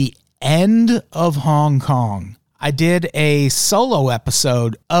called the end of Hong Kong. I did a solo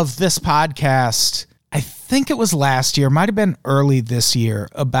episode of this podcast, I think it was last year, might have been early this year,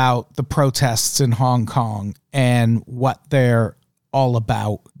 about the protests in Hong Kong and what they're all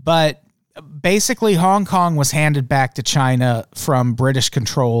about. But basically, Hong Kong was handed back to China from British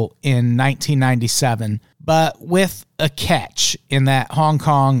control in 1997, but with a catch in that Hong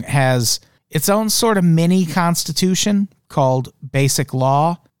Kong has its own sort of mini constitution called Basic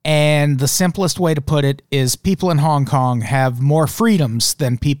Law. And the simplest way to put it is people in Hong Kong have more freedoms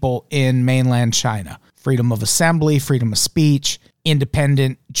than people in mainland China. Freedom of assembly, freedom of speech,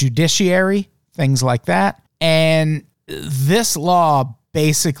 independent judiciary, things like that. And this law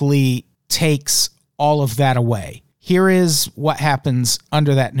basically takes all of that away. Here is what happens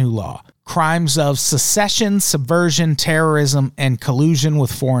under that new law. Crimes of secession, subversion, terrorism, and collusion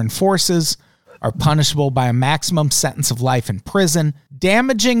with foreign forces are punishable by a maximum sentence of life in prison.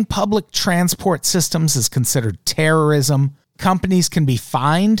 Damaging public transport systems is considered terrorism. Companies can be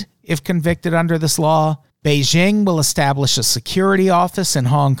fined if convicted under this law. Beijing will establish a security office in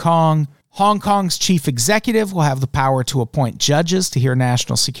Hong Kong. Hong Kong's chief executive will have the power to appoint judges to hear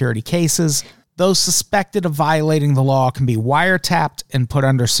national security cases. Those suspected of violating the law can be wiretapped and put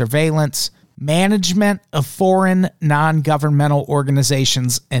under surveillance. Management of foreign non-governmental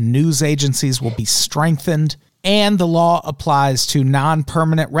organizations and news agencies will be strengthened. And the law applies to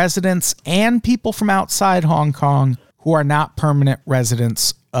non-permanent residents and people from outside Hong Kong who are not permanent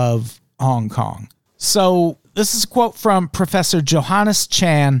residents of Hong Kong. So this is a quote from Professor Johannes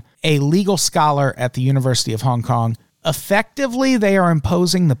Chan, a legal scholar at the University of Hong Kong. Effectively, they are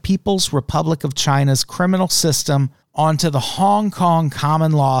imposing the People's Republic of China's criminal system onto the Hong Kong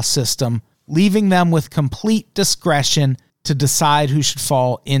common law system, leaving them with complete discretion to decide who should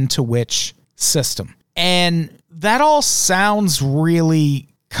fall into which system. And that all sounds really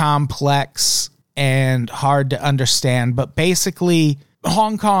complex and hard to understand, but basically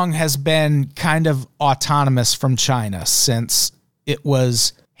Hong Kong has been kind of autonomous from China since it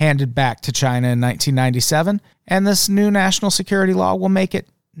was handed back to China in 1997, and this new national security law will make it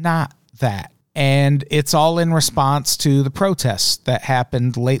not that And it's all in response to the protests that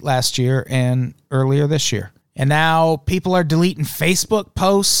happened late last year and earlier this year. And now people are deleting Facebook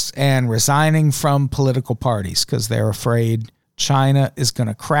posts and resigning from political parties because they're afraid China is going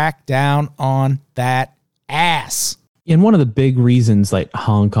to crack down on that ass. And one of the big reasons like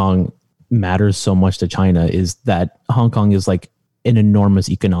Hong Kong matters so much to China is that Hong Kong is like an enormous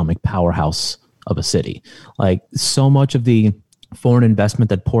economic powerhouse of a city. Like so much of the foreign investment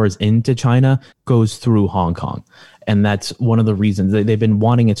that pours into China goes through Hong Kong. And that's one of the reasons they've been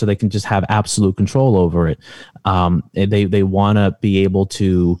wanting it so they can just have absolute control over it. They want to be able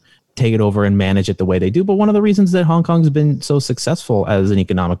to take it over and manage it the way they do. But one of the reasons that Hong Kong's been so successful as an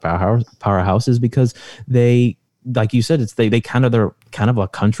economic powerhouse is because they, like you said, they're kind of a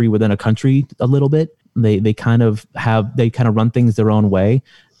country within a country a little bit. They kind of run things their own way.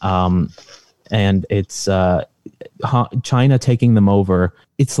 And it's China taking them over.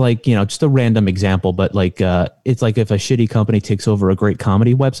 It's like, just a random example, but like it's like if a shitty company takes over a great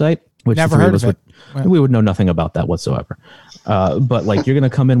comedy website, which never heard of it. We would know nothing about that whatsoever. But like you're going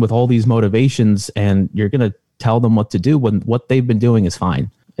to come in with all these motivations and you're going to tell them what to do when what they've been doing is fine.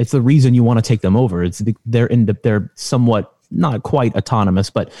 It's the reason you want to take them over. They're somewhat not quite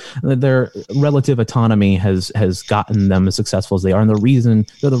autonomous, but their relative autonomy has gotten them as successful as they are. And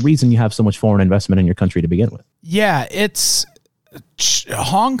they're the reason you have so much foreign investment in your country to begin with. Yeah,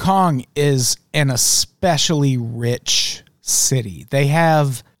 Hong Kong is an especially rich city. They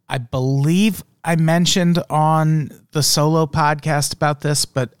have, I believe I mentioned on the Solo podcast about this,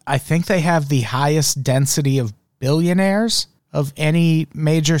 but I think they have the highest density of billionaires of any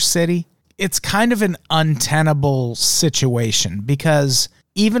major city. It's kind of an untenable situation because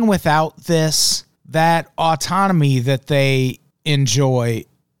even without this, that autonomy that they enjoy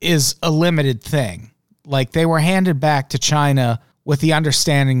is a limited thing. Like they were handed back to China with the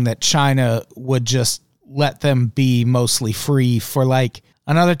understanding that China would just let them be mostly free for like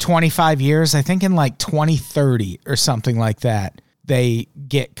another 25 years. I think in like 2030 or something like that, they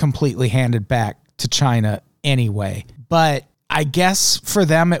get completely handed back to China anyway. But I guess for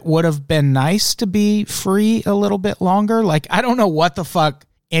them, it would have been nice to be free a little bit longer. Like, I don't know what the fuck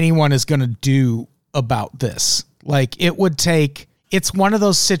anyone is going to do about this. Like, it's one of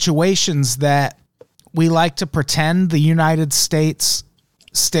those situations that we like to pretend the United States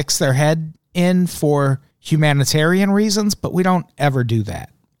sticks their head in for humanitarian reasons, but we don't ever do that.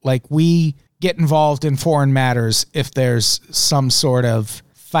 Like, we get involved in foreign matters if there's some sort of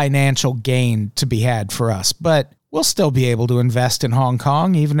financial gain to be had for us. But we'll still be able to invest in Hong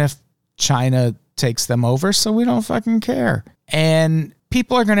Kong, even if China takes them over, so we don't fucking care. And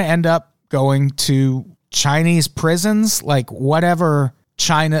people are going to end up going to Chinese prisons, like whatever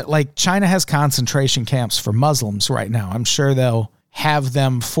China has concentration camps for Muslims right now. I'm sure they'll have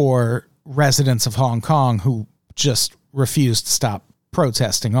them for residents of Hong Kong who just refuse to stop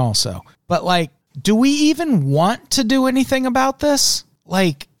protesting also. But like, do we even want to do anything about this?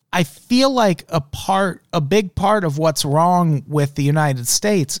 Like, I feel like a big part of what's wrong with the United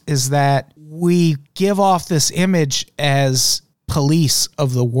States is that we give off this image as police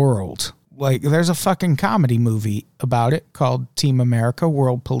of the world. Like, there's a fucking comedy movie about it called Team America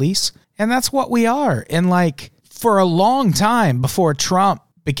World Police, and that's what we are. And like, for a long time before Trump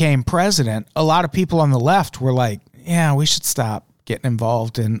became president, a lot of people on the left were like, yeah, we should stop getting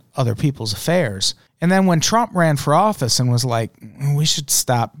involved in other people's affairs. And then when Trump ran for office and was like, we should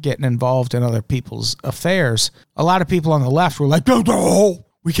stop getting involved in other people's affairs, a lot of people on the left were like, no,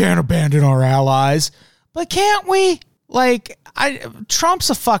 we can't abandon our allies. But can't we? Like,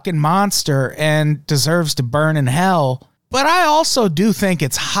 Trump's a fucking monster and deserves to burn in hell. But I also do think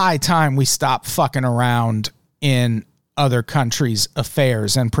it's high time we stop fucking around in other countries'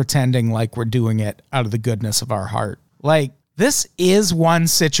 affairs and pretending like we're doing it out of the goodness of our heart. Like, this is one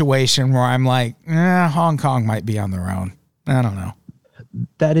situation where I'm like, Hong Kong might be on their own. I don't know.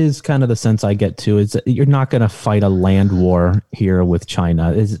 That is kind of the sense I get too. Is that you're not going to fight a land war here with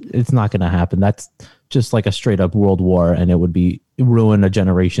China. It's not going to happen. That's just like a straight up world war, and it would be ruin a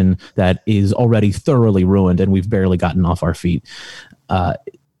generation that is already thoroughly ruined, and we've barely gotten off our feet.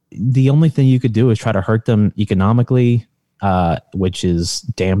 The only thing you could do is try to hurt them economically, which is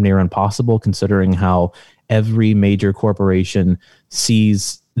damn near impossible considering how every major corporation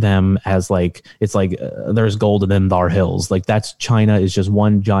sees them as like, it's like there's gold in them thar hills. Like, that's China is just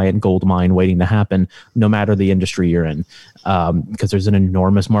one giant gold mine waiting to happen no matter the industry you're in. Because there's an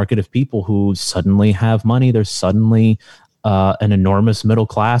enormous market of people who suddenly have money. There's suddenly an enormous middle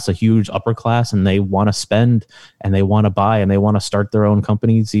class, a huge upper class, and they want to spend and they want to buy and they want to start their own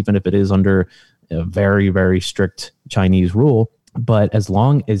companies, even if it is under a very, very strict Chinese rule. But as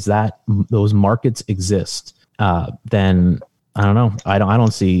long as those markets exist, then I don't know. I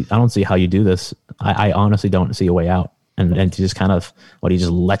don't see how you do this. I honestly don't see a way out. And to just kind of, do you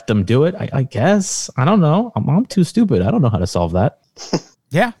just let them do it? I guess. I don't know. I'm too stupid. I don't know how to solve that.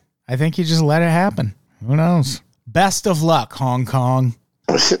 Yeah, I think you just let it happen. Who knows? Best of luck, Hong Kong.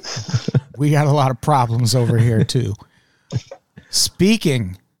 We got a lot of problems over here, too.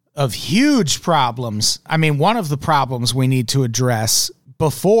 Speaking of huge problems, I mean, one of the problems we need to address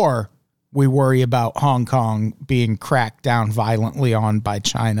before we worry about Hong Kong being cracked down violently on by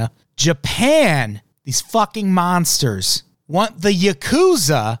China. Japan, these fucking monsters, want the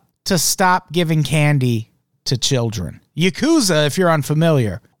Yakuza to stop giving candy to children. Yakuza, if you're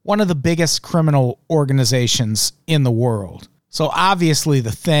unfamiliar, one of the biggest criminal organizations in the world. So obviously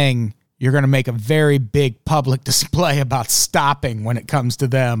the thing you're going to make a very big public display about stopping when it comes to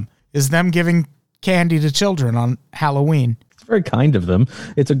them is them giving candy to children on Halloween. It's very kind of them.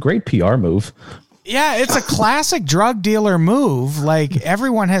 It's a great PR move. Yeah, it's a classic drug dealer move. Like,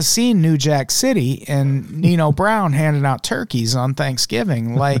 everyone has seen New Jack City and Nino Brown handing out turkeys on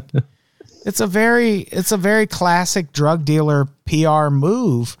Thanksgiving. Like, it's a very classic drug dealer PR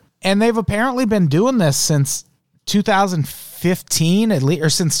move. And they've apparently been doing this since 2015, at least, or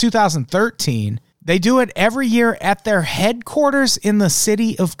since 2013. They do it every year at their headquarters in the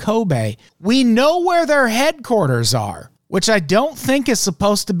city of Kobe. We know where their headquarters are, which I don't think is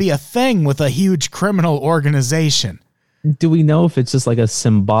supposed to be a thing with a huge criminal organization. Do we know if it's just like a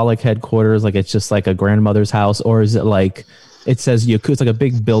symbolic headquarters, like it's just like a grandmother's house, or is it like it says Yakuza? It's like a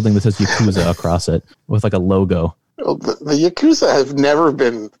big building that says Yakuza across it with like a logo. Well, the Yakuza have never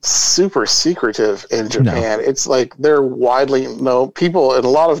been super secretive in Japan. No. It's like they're widely known. People in a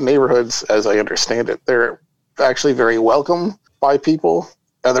lot of neighborhoods, as I understand it, they're actually very welcome by people.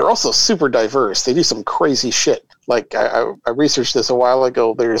 And they're also super diverse. They do some crazy shit. Like I researched this a while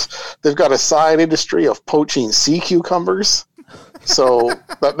ago. They've got a side industry of poaching sea cucumbers. So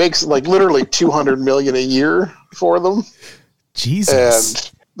that makes like literally $200 million a year for them. Jesus.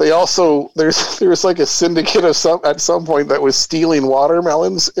 And they also there's like a syndicate of at some point that was stealing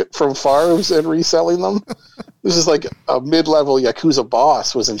watermelons from farms and reselling them. This is like a mid-level Yakuza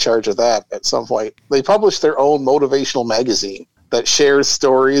boss was in charge of that at some point. They published their own motivational magazine that shares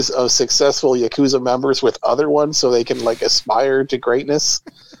stories of successful Yakuza members with other ones so they can like aspire to greatness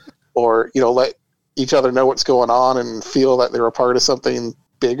or, let each other know what's going on and feel that they're a part of something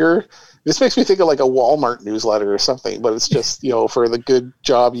bigger. This makes me think of like a Walmart newsletter or something, but it's just, for the good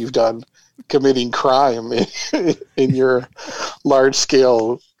job you've done committing crime in your large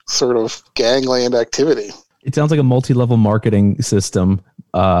scale sort of gangland activity. It sounds like a multi-level marketing system,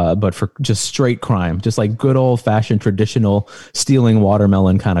 but for just straight crime, just like good old fashioned traditional stealing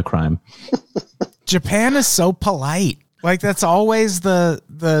watermelon kind of crime. Japan is so polite. Like that's always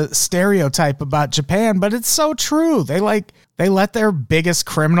the stereotype about Japan, but it's so true. They let their biggest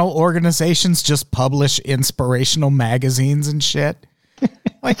criminal organizations just publish inspirational magazines and shit.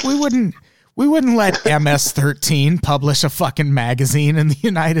 Like we wouldn't let MS-13 publish a fucking magazine in the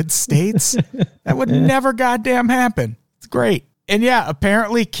United States. That would never goddamn happen. It's great. And yeah,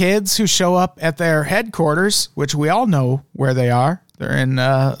 apparently kids who show up at their headquarters, which we all know where they are, they're in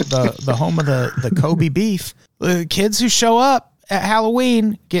the home of the Kobe beef. The kids who show up at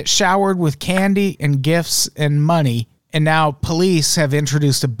Halloween get showered with candy and gifts and money. And now police have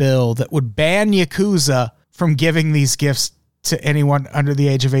introduced a bill that would ban Yakuza from giving these gifts to anyone under the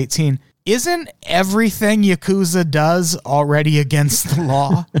age of 18. Isn't everything Yakuza does already against the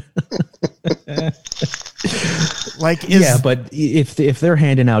law? Yeah, but if they're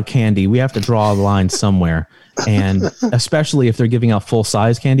handing out candy, we have to draw a line somewhere. And especially if they're giving out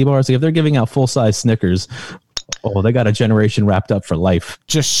full-size candy bars. Like if they're giving out full-size Snickers, they got a generation wrapped up for life.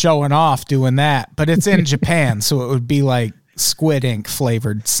 Just showing off doing that. But it's in Japan, so it would be like Squid Ink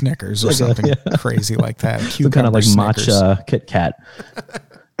flavored Snickers or something crazy like that. Kind of like Snickers. matcha Kit Kat.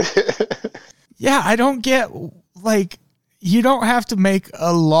 Yeah, I don't get, like, you don't have to make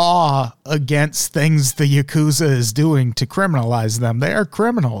a law against things the Yakuza is doing to criminalize them. They are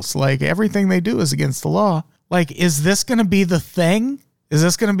criminals. Like, everything they do is against the law. Like, is this going to be the thing? Is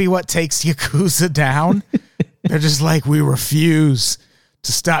this going to be what takes Yakuza down? They're just like, we refuse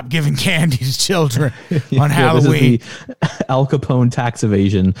to stop giving candy to children on Halloween. This is the Al Capone tax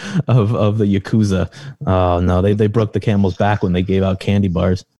evasion of the Yakuza. Oh, no, they broke the camel's back when they gave out candy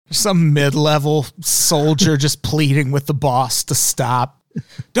bars. Some mid-level soldier just pleading with the boss to stop.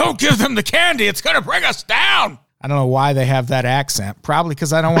 Don't give them the candy. It's going to bring us down. I don't know why they have that accent. Probably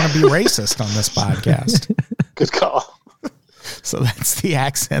because I don't want to be racist on this podcast. Good call. So that's the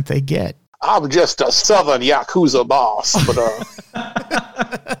accent they get. I'm just a Southern Yakuza boss, but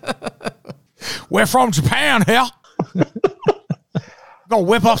we're from Japan here. Gonna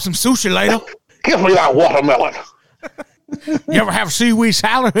whip up some sushi later. Give me that watermelon. You ever have seaweed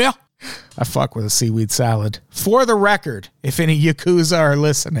salad here? I fuck with a seaweed salad. For the record, if any Yakuza are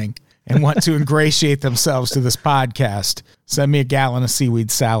listening and want to ingratiate themselves to this podcast, send me a gallon of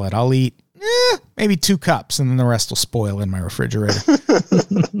seaweed salad. I'll eat maybe 2 cups, and then the rest will spoil in my refrigerator.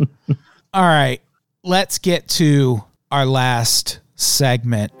 All right, let's get to our last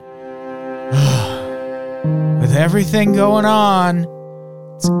segment. With everything going on,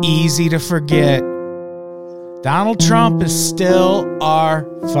 it's easy to forget Donald Trump is still our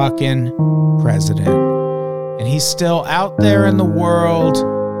fucking president. And he's still out there in the world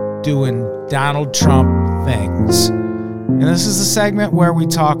doing Donald Trump things. And this is a segment where we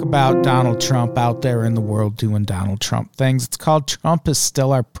talk about Donald Trump out there in the world doing Donald Trump things. It's called Trump is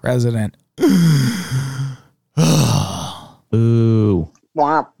Still Our President. Ooh.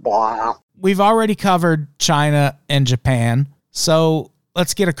 We've already covered China and Japan, so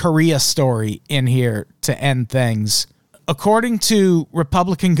let's get a Korea story in here to end things. According to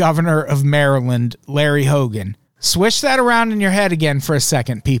Republican Governor of Maryland, Larry Hogan, switch that around in your head again for a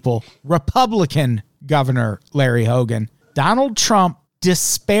second, people. Republican Governor Larry Hogan. Donald Trump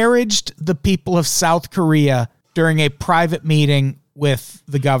disparaged the people of South Korea during a private meeting with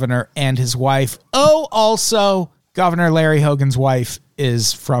the governor and his wife. Oh, also, Governor Larry Hogan's wife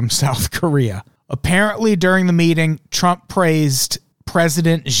is from South Korea. Apparently, during the meeting, Trump praised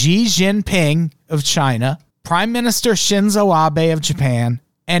President Xi Jinping of China, Prime Minister Shinzo Abe of Japan,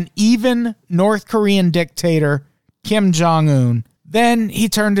 and even North Korean dictator Kim Jong-un. Then he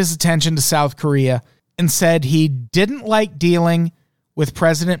turned his attention to South Korea and said he didn't like dealing with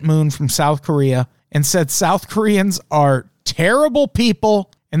President Moon from South Korea and said South Koreans are terrible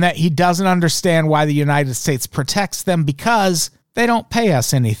people and that he doesn't understand why the United States protects them because they don't pay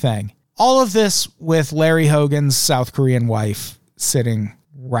us anything. All of this with Larry Hogan's South Korean wife sitting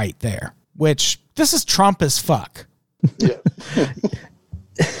right there, which this is Trump as fuck. Yeah.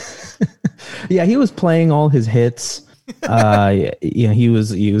 Yeah, he was playing all his hits. He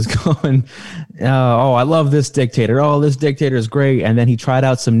was going, oh, I love this dictator. Oh, this dictator is great. And then he tried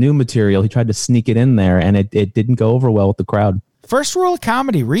out some new material. He tried to sneak it in there, and it didn't go over well with the crowd. First rule of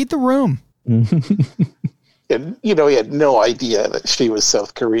comedy, read the room. And, he had no idea that she was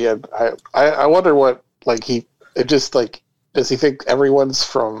South Korean. I wonder what, does he think everyone's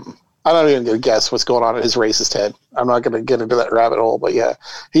from, I don't even guess what's going on in his racist head. I'm not going to get into that rabbit hole, but yeah,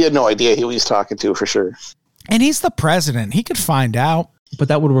 he had no idea who he was talking to for sure. And he's the president. He could find out. But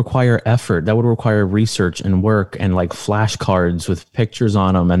that would require effort. That would require research and work and flashcards with pictures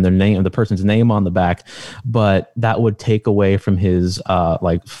on them and the person's name on the back. But that would take away from his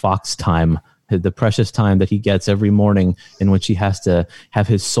Fox time, the precious time that he gets every morning in which he has to have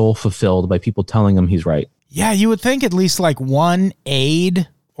his soul fulfilled by people telling him he's right. Yeah, you would think at least one aide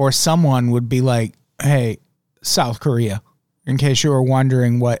or someone would be like, hey, South Korea, in case you were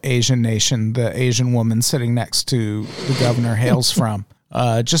wondering what Asian nation the Asian woman sitting next to the governor hails from.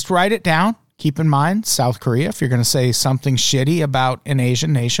 Just write it down. Keep in mind, South Korea, if you're going to say something shitty about an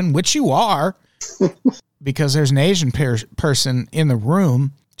Asian nation, which you are, because there's an Asian person in the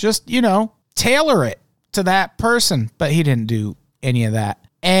room, just, tailor it to that person. But he didn't do any of that.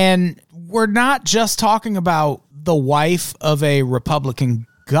 And we're not just talking about the wife of a Republican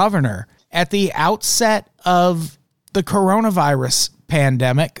governor. At the outset of the coronavirus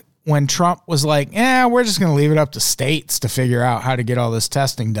pandemic, when Trump was like, we're just going to leave it up to states to figure out how to get all this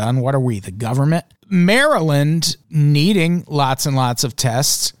testing done. What are we, the government? Maryland, needing lots and lots of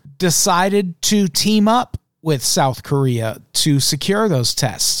tests, decided to team up with South Korea to secure those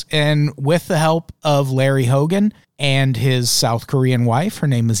tests. And with the help of Larry Hogan and his South Korean wife, her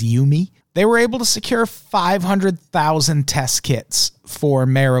name is Yumi, they were able to secure 500,000 test kits for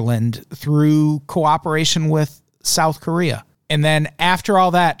Maryland through cooperation with South Korea. And then after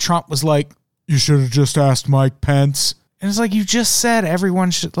all that, Trump was like, you should have just asked Mike Pence. And it's like, you just said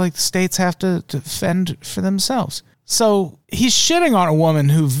everyone should, the states have to fend for themselves. So he's shitting on a woman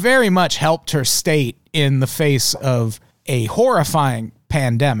who very much helped her state in the face of a horrifying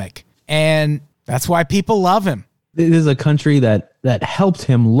pandemic. And that's why people love him. It is a country that helped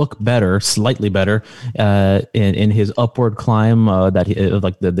him look better, slightly better, in his upward climb.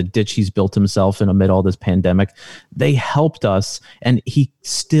 The ditch he's built himself in amid all this pandemic. They helped us, and he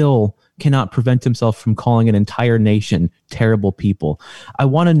still cannot prevent himself from calling an entire nation terrible people. I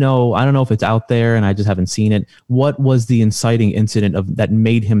want to know. I don't know if it's out there, and I just haven't seen it. What was the inciting incident that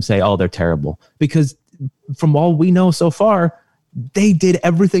made him say, "Oh, they're terrible"? Because from all we know so far, They did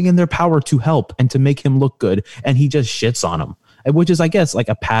everything in their power to help and to make him look good, and he just shits on them, which is, I guess, like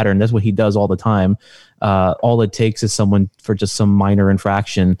a pattern. That's what he does all the time. All it takes is someone for just some minor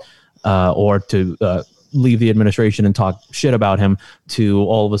infraction or to leave the administration and talk shit about him to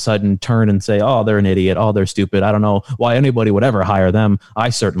all of a sudden turn and say, oh, they're an idiot. Oh, they're stupid. I don't know why anybody would ever hire them.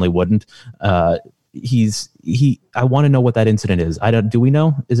 I certainly wouldn't. I want to know what that incident is. Do we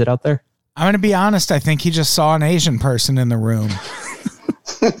know? Is it out there? I'm going to be honest. I think he just saw an Asian person in the room.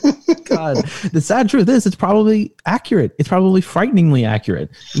 God, the sad truth is it's probably accurate. It's probably frighteningly accurate.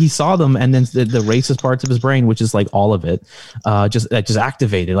 He saw them, and then the racist parts of his brain, which is like all of it, just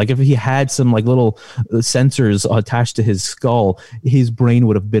activated. Like if he had some like little sensors attached to his skull, his brain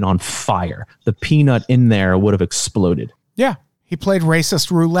would have been on fire. The peanut in there would have exploded. Yeah, he played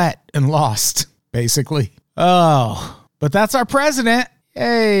racist roulette and lost, basically. Oh, but that's our president.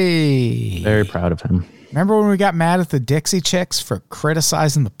 Hey, very proud of him. Remember when we got mad at the Dixie Chicks for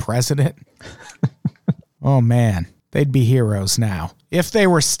criticizing the president? Oh, man. They'd be heroes now. If they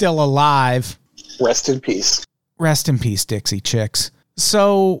were still alive. Rest in peace. Rest in peace, Dixie Chicks.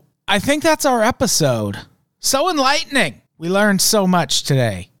 So I think that's our episode. So enlightening. We learned so much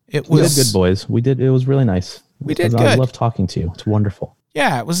today. We did good, boys. We did. It was really nice. We did good. I love talking to you. It's wonderful.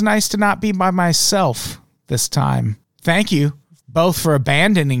 Yeah, it was nice to not be by myself this time. Thank you both for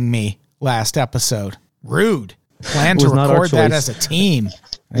abandoning me last episode. Rude. Plan to record that as a team.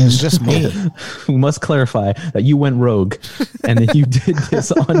 It was just me. We must clarify that you went rogue and that you did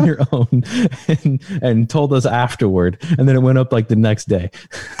this on your own and told us afterward. And then it went up like the next day.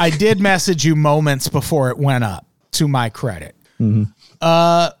 I did message you moments before it went up, to my credit. Mm-hmm.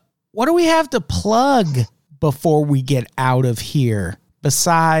 What do we have to plug before we get out of here?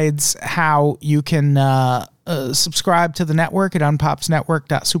 Besides how you can subscribe to the network at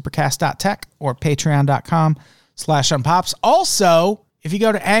unpopsnetwork.supercast.tech or patreon.com/unpops. Also, if you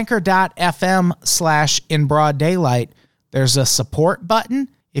go to anchor.fm/inbroaddaylight, there's a support button.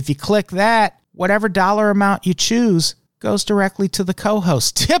 If you click that, whatever dollar amount you choose goes directly to the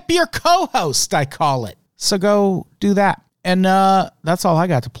co-host. Tip your co-host, I call it. So go do that. And that's all I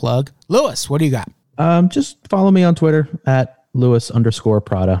got to plug. Lewis, what do you got? Just follow me on Twitter at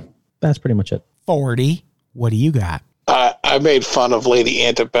Lewis_Prada. That's pretty much it. 40. What do you got? I made fun of Lady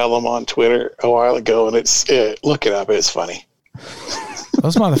Antebellum on Twitter a while ago, and it's look it up. It's funny.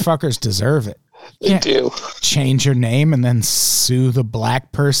 Those motherfuckers deserve it. They do. Change your name and then sue the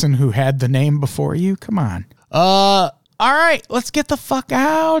black person who had the name before you. Come on. All right, let's get the fuck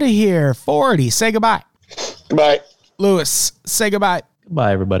out of here. 40. Say goodbye. Goodbye. Lewis, say goodbye.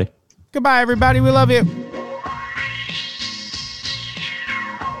 Goodbye, everybody. Goodbye, everybody. We love you.